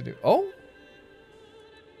thing to do. Oh?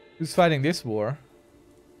 Who's fighting this war?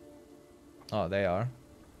 Oh, they are.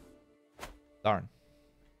 Darn.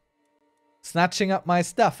 Snatching up my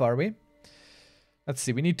stuff, are we? Let's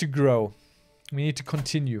see. We need to grow. We need to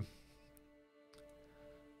continue.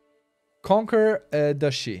 Conquer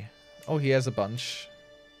Dashi. Oh, he has a bunch.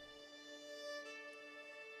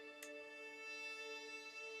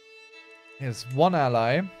 He has one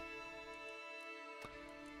ally.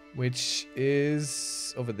 Which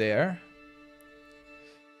is over there.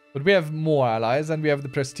 But we have more allies and we have the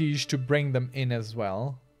prestige to bring them in as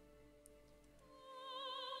well.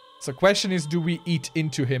 So question is, do we eat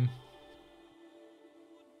into him?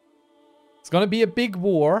 It's gonna be a big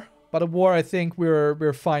war, but a war I think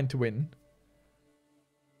we're fine to win.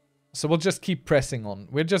 So we'll just keep pressing on.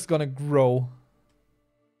 We're just gonna grow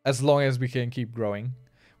as long as we can keep growing.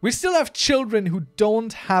 We still have children who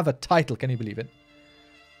don't have a title, can you believe it?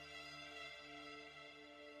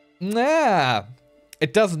 Nah,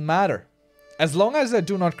 it doesn't matter. As long as I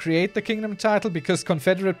do not create the kingdom title, because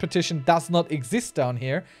Confederate Petition does not exist down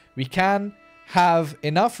here, we can have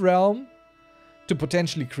enough realm to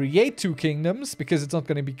potentially create 2 kingdoms, because it's not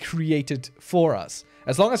going to be created for us.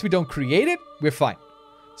 As long as we don't create it, we're fine.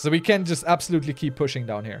 So we can just absolutely keep pushing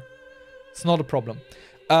down here. It's not a problem.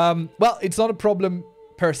 Well, it's not a problem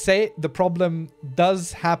per se. The problem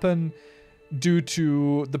does happen due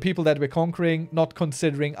to the people that we're conquering not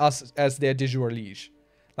considering us as their de jure liege.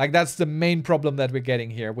 Like, that's the main problem that we're getting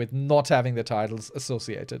here with not having the titles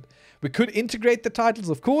associated. We could integrate the titles,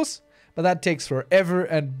 of course, but that takes forever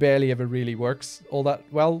and barely ever really works all that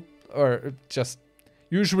well. Or just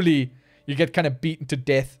usually you get kind of beaten to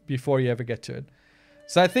death before you ever get to it.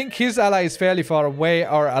 So I think his ally is fairly far away.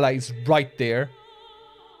 Our ally is right there.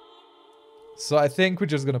 So I think we're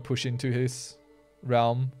just going to push into his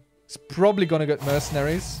realm. He's probably going to get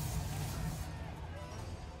mercenaries.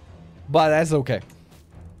 But that's okay.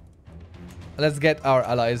 Let's get our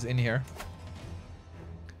allies in here.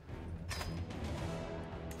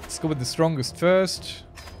 Let's go with the strongest first.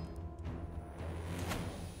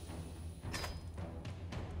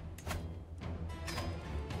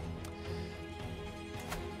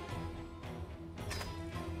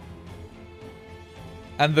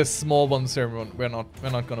 And the small ones here we're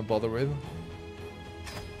not gonna bother with.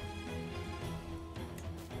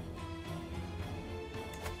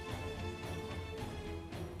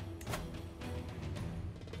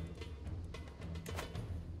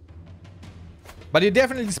 But you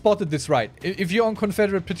definitely spotted this right. If you're on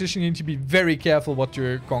Confederate petition, you need to be very careful what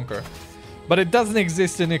you conquer. But it doesn't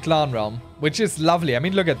exist in a clan realm, which is lovely. I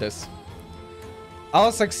mean, look at this.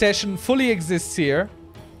 Our succession fully exists here,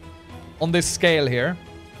 on this scale here.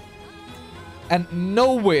 And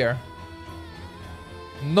nowhere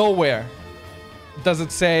does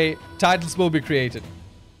it say titles will be created.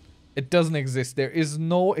 It doesn't exist. There is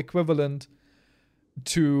no equivalent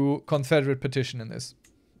to Confederate petition in this.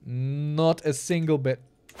 Not a single bit.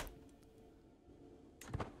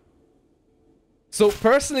 So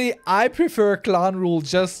personally, I prefer clan rule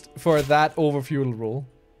just for that over feudal rule.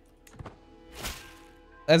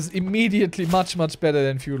 As immediately much better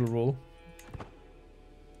than feudal rule.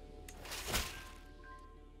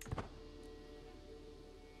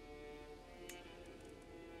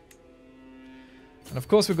 And of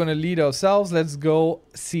course we're going to lead ourselves. Let's go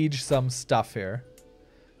siege some stuff here.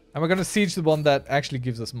 And we're going to siege the one that actually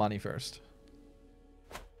gives us money first.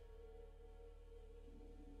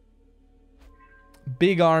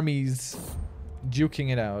 Big armies duking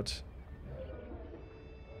it out.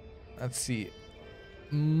 Let's see.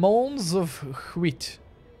 Moans of wheat.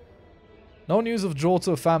 No news of drought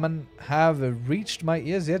or famine have reached my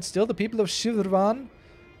ears yet. Still, the people of Shirvan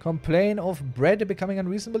complain of bread becoming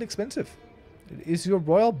unreasonably expensive. It is your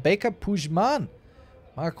royal baker Pujman.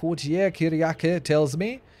 Our courtier Kiryake tells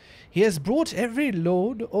me he has brought every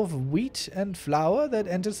load of wheat and flour that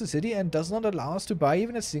enters the city and does not allow us to buy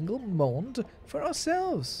even a single monde for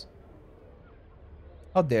ourselves.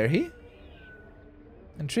 How dare he?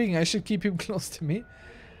 Intriguing. I should keep him close to me.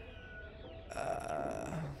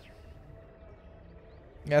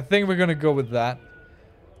 Yeah, I think we're gonna go with that.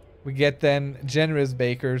 We get then generous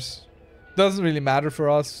bakers. Doesn't really matter for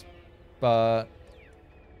us, but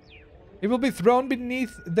it will be thrown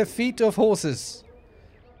beneath the feet of horses.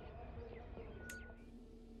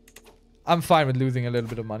 I'm fine with losing a little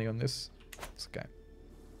bit of money on this. It's okay.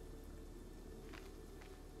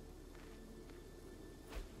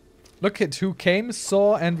 Look at who came,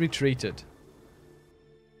 saw, and retreated.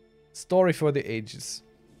 Story for the ages.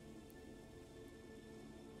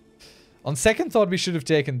 On second thought, we should have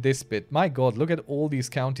taken this bit. My god, look at all these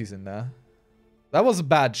counties in there. That was a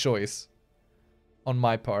bad choice. On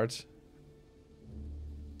my part.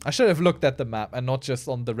 I should have looked at the map and not just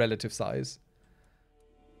on the relative size.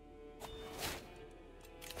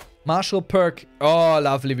 Martial perk. Oh,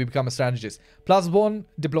 lovely. We become a strategist. +1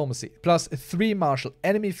 diplomacy. +3 martial.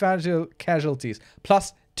 Enemy casualties.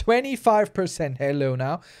 +25%. Hello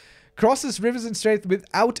now. Crosses rivers and straits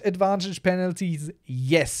without advantage penalties.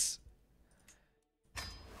 Yes.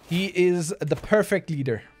 He is the perfect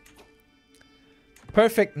leader.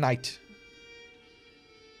 Perfect knight.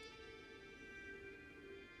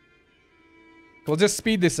 We'll just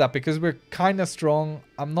speed this up because we're kind of strong.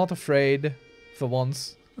 I'm not afraid for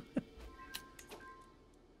once.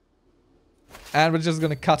 And we're just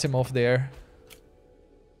going to cut him off there.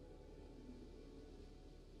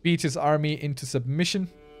 Beat his army into submission.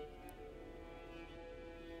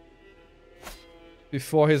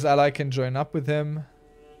 Before his ally can join up with him.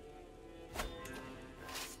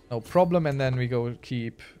 No problem. And then we go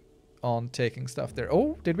keep on taking stuff there.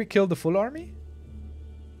 Oh, did we kill the full army?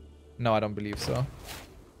 No, I don't believe so.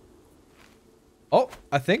 Oh,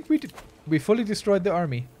 I think we did. We fully destroyed the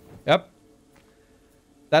army. Yep.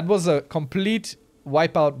 That was a complete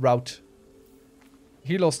wipeout route.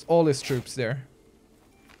 He lost all his troops there.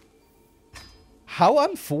 How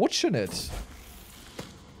unfortunate.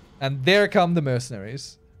 And there come the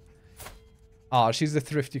mercenaries. Ah, she's a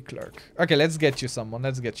thrifty clerk. Okay, let's get you someone.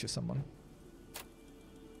 Let's get you someone.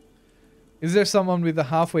 Is there someone with a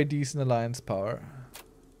halfway decent alliance power?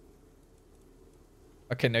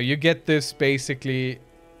 Okay, now you get this basically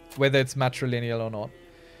whether it's matrilineal or not.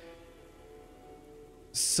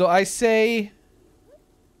 So I say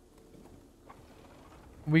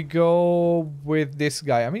we go with this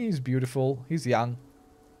guy. I mean, he's beautiful. He's young.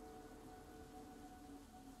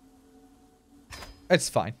 It's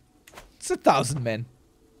fine. It's 1,000 men.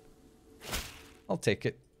 I'll take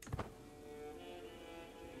it.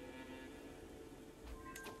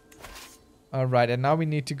 Alright, and now we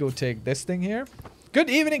need to go take this thing here. Good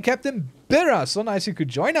evening, Captain Birra. So nice you could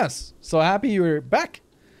join us. So happy you're back.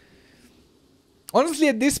 Honestly,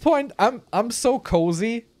 at this point, I'm so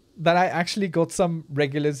cozy that I actually got some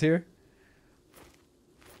regulars here.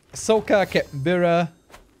 Soka, Captain Birra.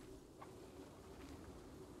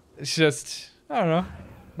 It's just, I don't know.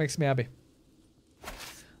 Makes me happy.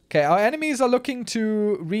 Okay, our enemies are looking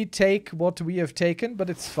to retake what we have taken, but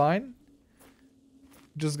it's fine.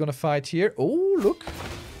 Just gonna fight here. Oh, look.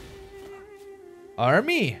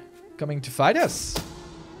 Army coming to fight us.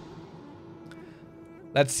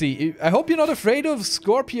 Let's see. I hope you're not afraid of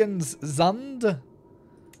scorpions, Zand.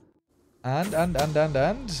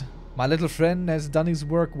 And. My little friend has done his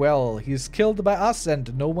work well. He's killed by us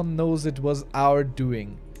and no one knows it was our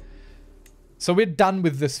doing. So we're done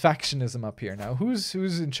with this factionism up here now. Who's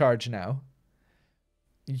in charge now?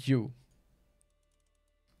 You.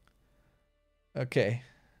 Okay.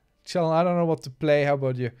 Chillin', I don't know what to play. How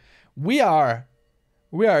about you? We are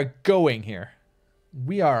going here.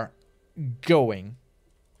 We are going.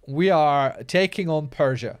 We are taking on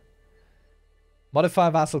Persia. Modify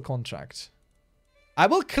vassal contract. I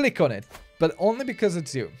will click on it, but only because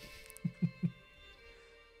it's you.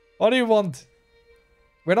 What do you want?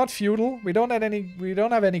 We're not feudal. We don't have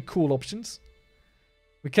any cool options.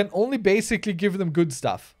 We can only basically give them good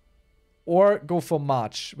stuff. Or go for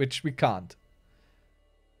march, which we can't.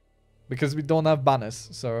 Because we don't have banners,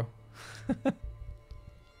 so...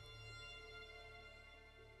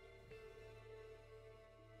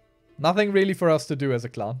 Nothing really for us to do as a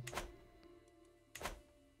clan.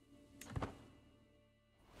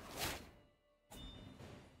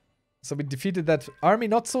 So we defeated that army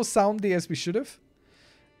not so soundly as we should have.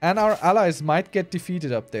 And our allies might get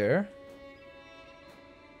defeated up there.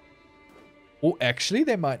 Oh, actually,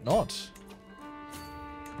 they might not.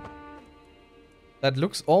 That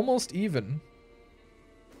looks almost even.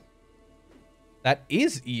 That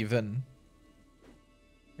is even.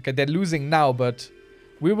 Okay, they're losing now, but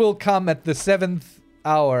we will come at the 7th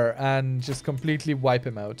hour and just completely wipe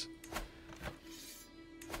him out.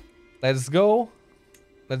 Let's go.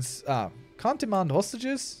 Let's... can't demand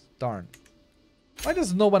hostages? Darn. Why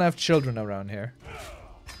does no one have children around here?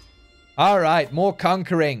 Alright, more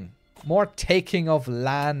conquering. More taking of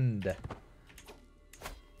land.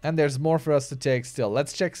 And there's more for us to take still.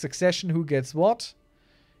 Let's check succession. Who gets what?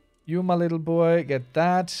 You, my little boy, get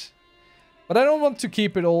that. But I don't want to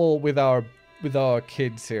keep it all with our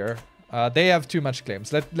kids here. They have too much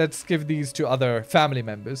claims. Let's give these to other family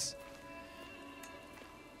members.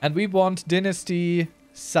 And we want Dynasty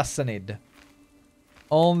Sassanid.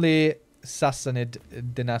 Only Sassanid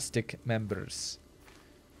dynastic members.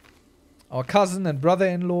 Our cousin and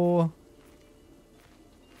brother-in-law.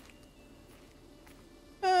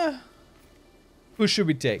 Who should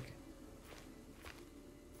we take?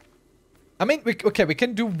 I mean, we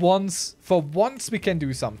can do once. For once, we can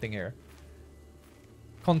do something here.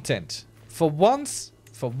 Content. For once.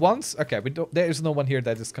 Okay, there is no one here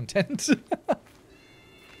that is content.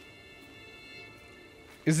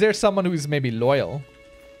 Is there someone who is maybe loyal?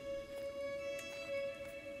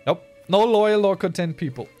 Nope. No loyal or content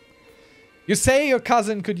people. You say your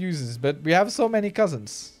cousin could use this, but we have so many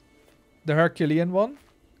cousins. The Herculean one?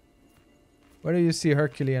 Where do you see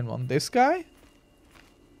Herculean one? This guy?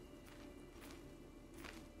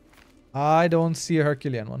 I don't see a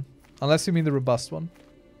Herculean one. Unless you mean the robust one.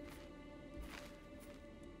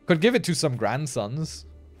 Could give it to some grandsons.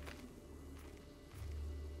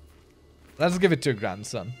 Let's give it to a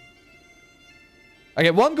grandson.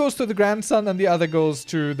 Okay, one goes to the grandson and the other goes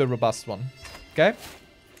to the robust one. Okay?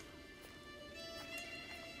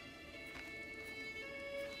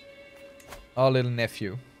 Our little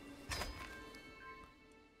nephew.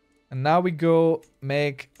 And now we go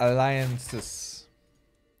make alliances.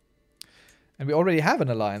 And we already have an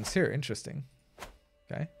alliance here. Interesting.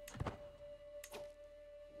 Okay.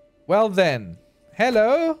 Well then.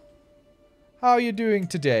 Hello. How are you doing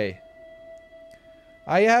today?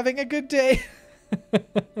 Are you having a good day?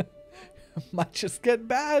 Might just get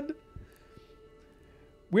bad.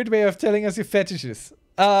 Weird way of telling us your fetishes.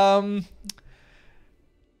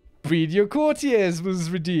 Breed your courtiers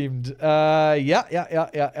was redeemed.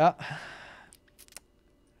 Yeah.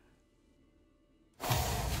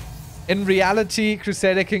 In reality,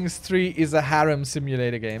 Crusader Kings 3 is a harem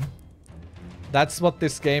simulator game. That's what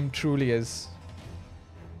this game truly is.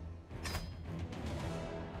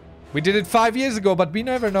 We did it 5 years ago, but we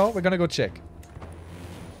never know. We're gonna go check.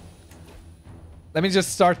 Let me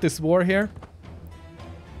just start this war here.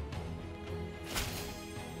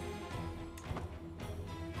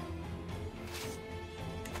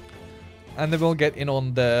 And then we'll get in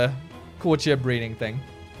on the courtier breeding thing.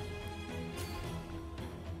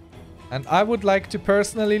 And I would like to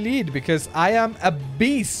personally lead because I am a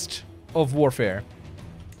beast of warfare.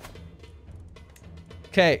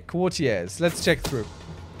 Okay, courtiers. Let's check through.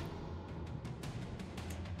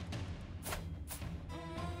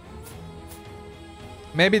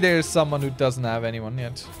 Maybe there's someone who doesn't have anyone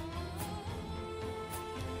yet.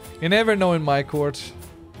 You never know in my court.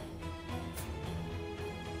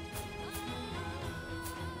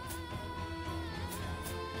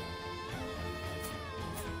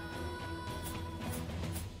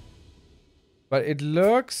 But it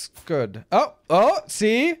looks good. Oh,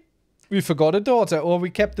 see? We forgot a daughter, or we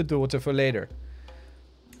kept the daughter for later.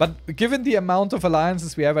 But given the amount of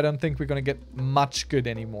alliances we have, I don't think we're going to get much good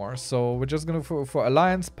anymore. So we're just going to go for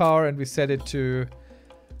alliance power, and we set it to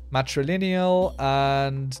matrilineal.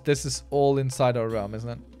 And this is all inside our realm, isn't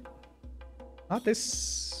it? Not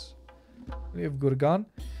this. We have Gurgan.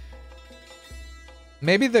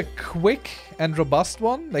 Maybe the quick and robust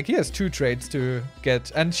one. Like, he has 2 traits to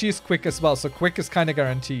get. And she's quick as well. So quick is kind of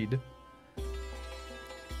guaranteed.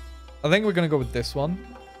 I think we're going to go with this one.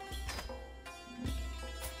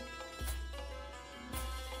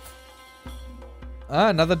 Ah,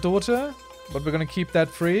 another daughter. But we're going to keep that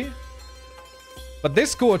free. But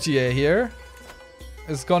this courtier here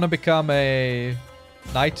is going to become a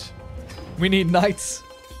knight. We need knights.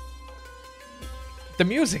 The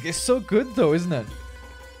music is so good though, isn't it?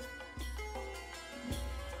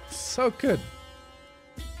 So good.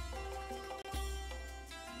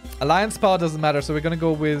 Alliance power doesn't matter, so we're gonna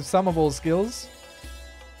go with some of all skills.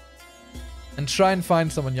 And try and find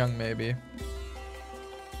someone young, maybe.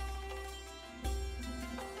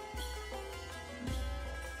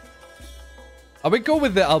 I would go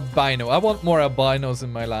with the albino. I want more albinos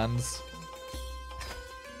in my lands.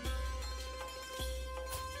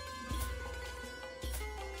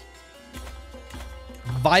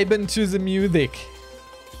 Vibing to the music.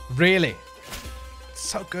 Really.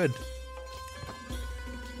 So good.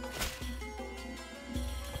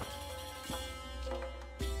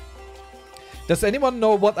 Does anyone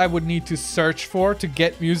know what I would need to search for to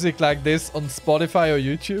get music like this on Spotify or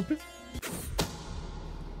YouTube?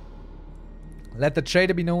 Let the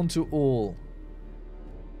traitor be known to all.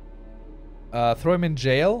 Throw him in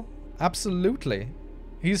jail? Absolutely.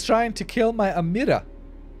 He's trying to kill my Amira.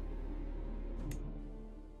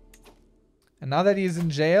 And now that he's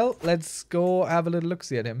in jail, let's go have a little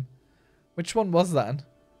look-see at him. Which one was that?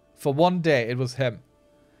 For one day, it was him.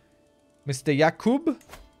 Mr. Yakub?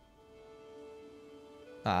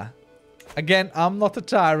 Ah. Again, I'm not a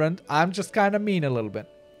tyrant. I'm just kind of mean a little bit.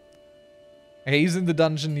 Okay, he's in the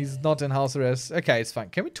dungeon. He's not in house arrest. Okay, it's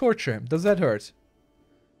fine. Can we torture him? Does that hurt?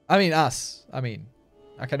 I mean, us. I mean.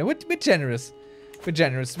 Okay, no, we're generous. We're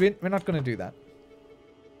generous. We're not going to do that.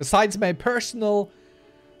 Besides my personal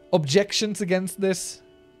objections against this,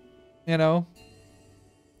 you know,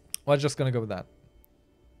 we're just going to go with that.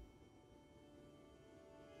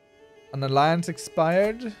 An alliance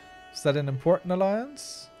expired. Is that an important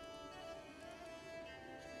alliance?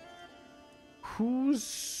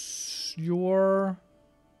 Who's your...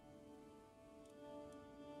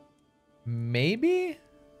 Maybe?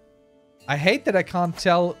 I hate that I can't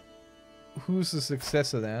tell who's the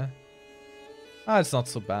successor there. Ah, it's not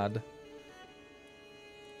so bad.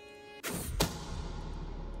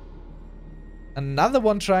 Another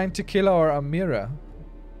one trying to kill our Amira.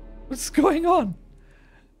 What's going on?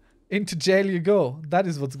 Into jail you go. That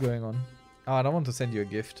is what's going on. Oh, I don't want to send you a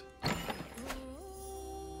gift.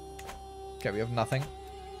 Okay, we have nothing.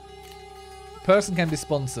 Person can be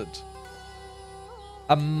sponsored.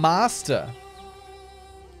 A master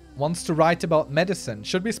wants to write about medicine.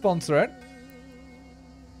 Should we sponsor it?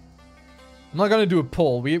 I'm not gonna do a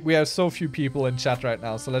poll. We have so few people in chat right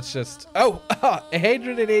now, so let's just... Oh!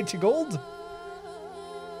 180 gold?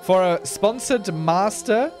 For a sponsored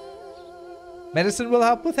master. Medicine will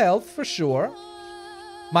help with health, for sure.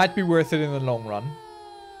 Might be worth it in the long run.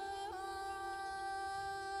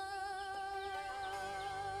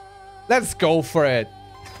 Let's go for it.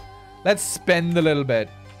 Let's spend a little bit.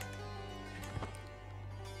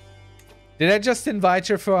 Did I just invite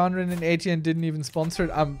her for 180 and didn't even sponsor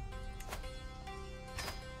it?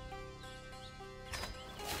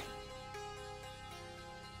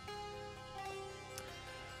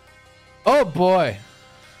 boy.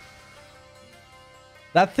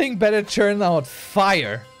 That thing better turn out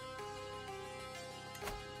fire.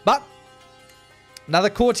 But another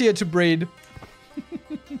courtier to breed.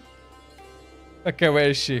 Okay, where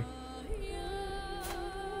is she?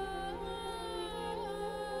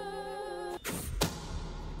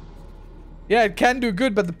 Yeah, it can do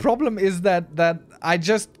good, but the problem is that I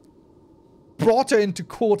just brought her into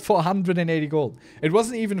court for 180 gold. It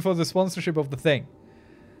wasn't even for the sponsorship of the thing.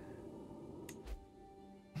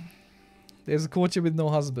 There's a courtier with no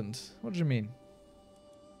husband. What do you mean?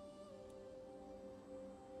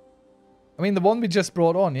 I mean, the one we just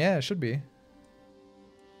brought on, yeah, it should be.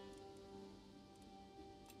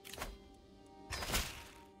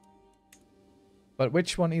 But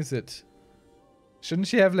which one is it? Shouldn't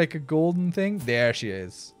she have like a golden thing? There she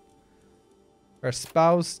is. Her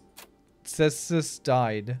spouse Cessus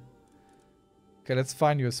died. Okay, let's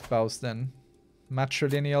find you a spouse then.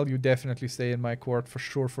 Matrilineal, you definitely stay in my court for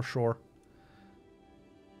sure, for sure.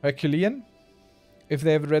 Herculean? If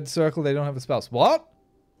they have a red circle, they don't have a spouse. What?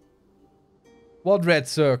 What red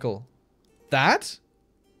circle? That?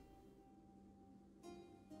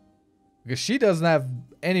 Because she doesn't have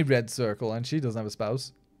any red circle and she doesn't have a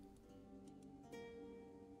spouse.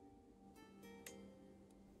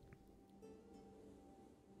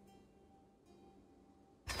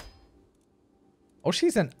 Oh,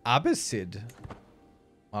 she's an Abbasid.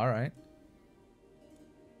 Alright.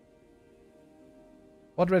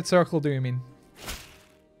 What red circle do you mean?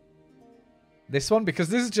 This one? Because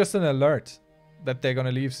this is just an alert that they're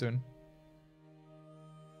gonna leave soon.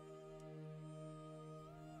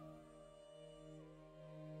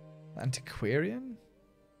 Antiquarian?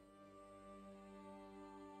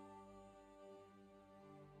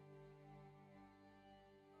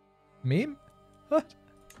 Meme? What?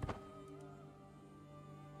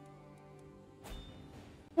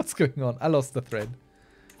 What's going on? I lost the thread.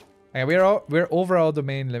 Okay, we're over our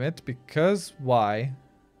domain limit because why?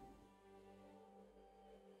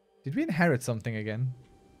 Did we inherit something again?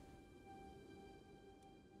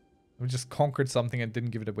 We just conquered something and didn't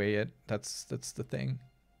give it away yet. That's the thing.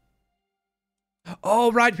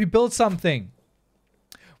 Oh right, we built something.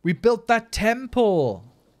 We built that temple.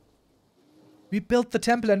 We built the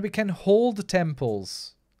temple and we can hold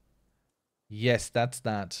temples. Yes, that's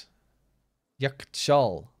that.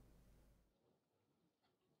 Yakchal.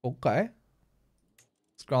 Okay.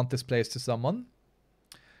 Let's grant this place to someone.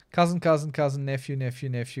 Cousin, cousin, cousin, nephew, nephew,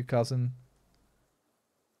 nephew, cousin.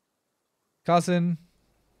 Cousin.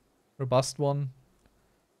 Robust one.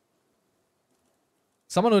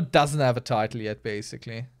 Someone who doesn't have a title yet,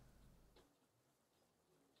 basically.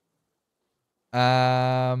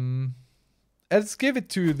 Let's give it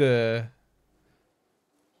to the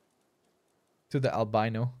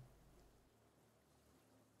albino.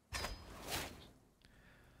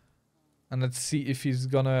 And let's see if he's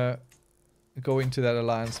gonna go into that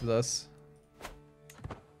alliance with us.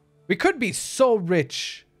 We could be so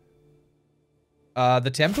rich.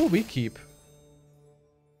 The temple we keep.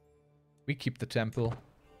 We keep the temple.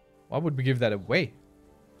 Why would we give that away?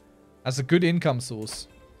 As a good income source.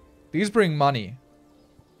 These bring money.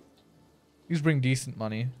 These bring decent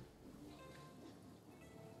money.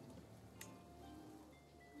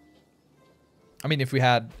 I mean, if we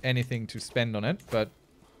had anything to spend on it, but...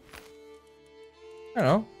 I don't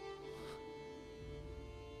know.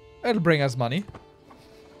 It'll bring us money.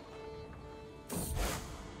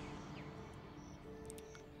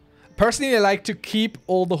 Personally, I like to keep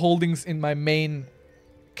all the holdings in my main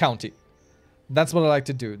county. That's what I like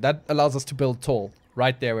to do. That allows us to build tall.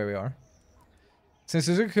 Right there where we are. Since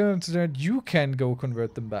it's considered, you can go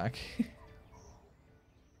convert them back.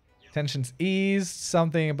 Tensions eased.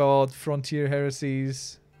 Something about frontier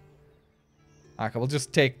heresies. Okay, we'll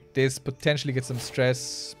just take this. Potentially get some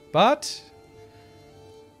stress. But...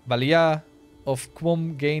 Valia of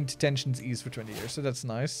Quom gained tensions eased for 20 years. So that's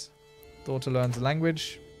nice. Daughter learns a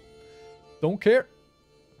language. Don't care.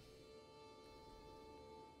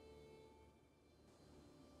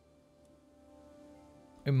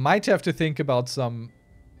 We might have to think about some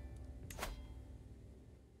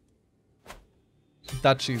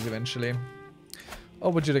duchies eventually. Oh,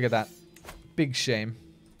 would you look at that? Big shame.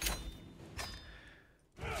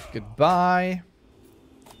 Goodbye.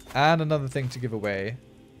 And another thing to give away.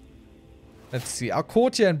 Let's see. Our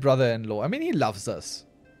courtier and brother-in-law. I mean, he loves us.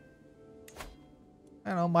 I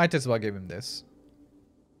don't know. Might as well give him this.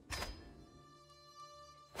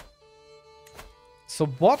 So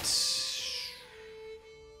what...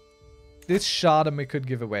 This Shardam we could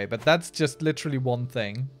give away, but that's just literally one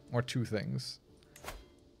thing. Or two things.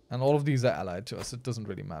 And all of these are allied to us. It doesn't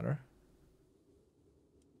really matter.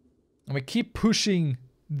 And we keep pushing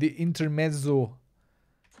the Intermezzo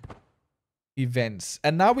events.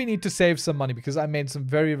 And now we need to save some money because I made some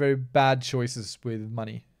very, very bad choices with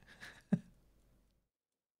money.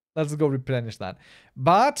 Let's go replenish that.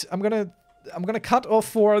 But I'm gonna cut off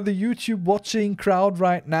for the YouTube watching crowd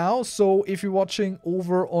right now. So if you're watching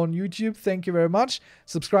over on YouTube, thank you very much.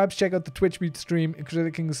 Subscribe, check out the Twitch. We stream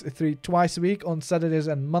Crusader Kings 3 twice a week on Saturdays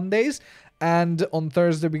and Mondays. And on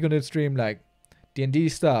Thursday we're gonna stream like D&D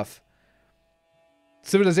stuff,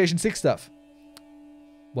 Civilization 6 stuff,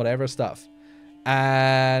 whatever stuff.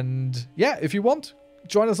 And yeah, if you want,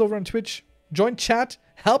 join us over on Twitch. Join chat.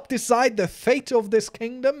 Help decide the fate of this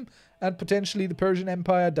kingdom and potentially the Persian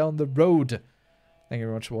Empire down the road. Thank you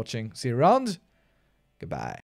very much for watching. See you around. Goodbye.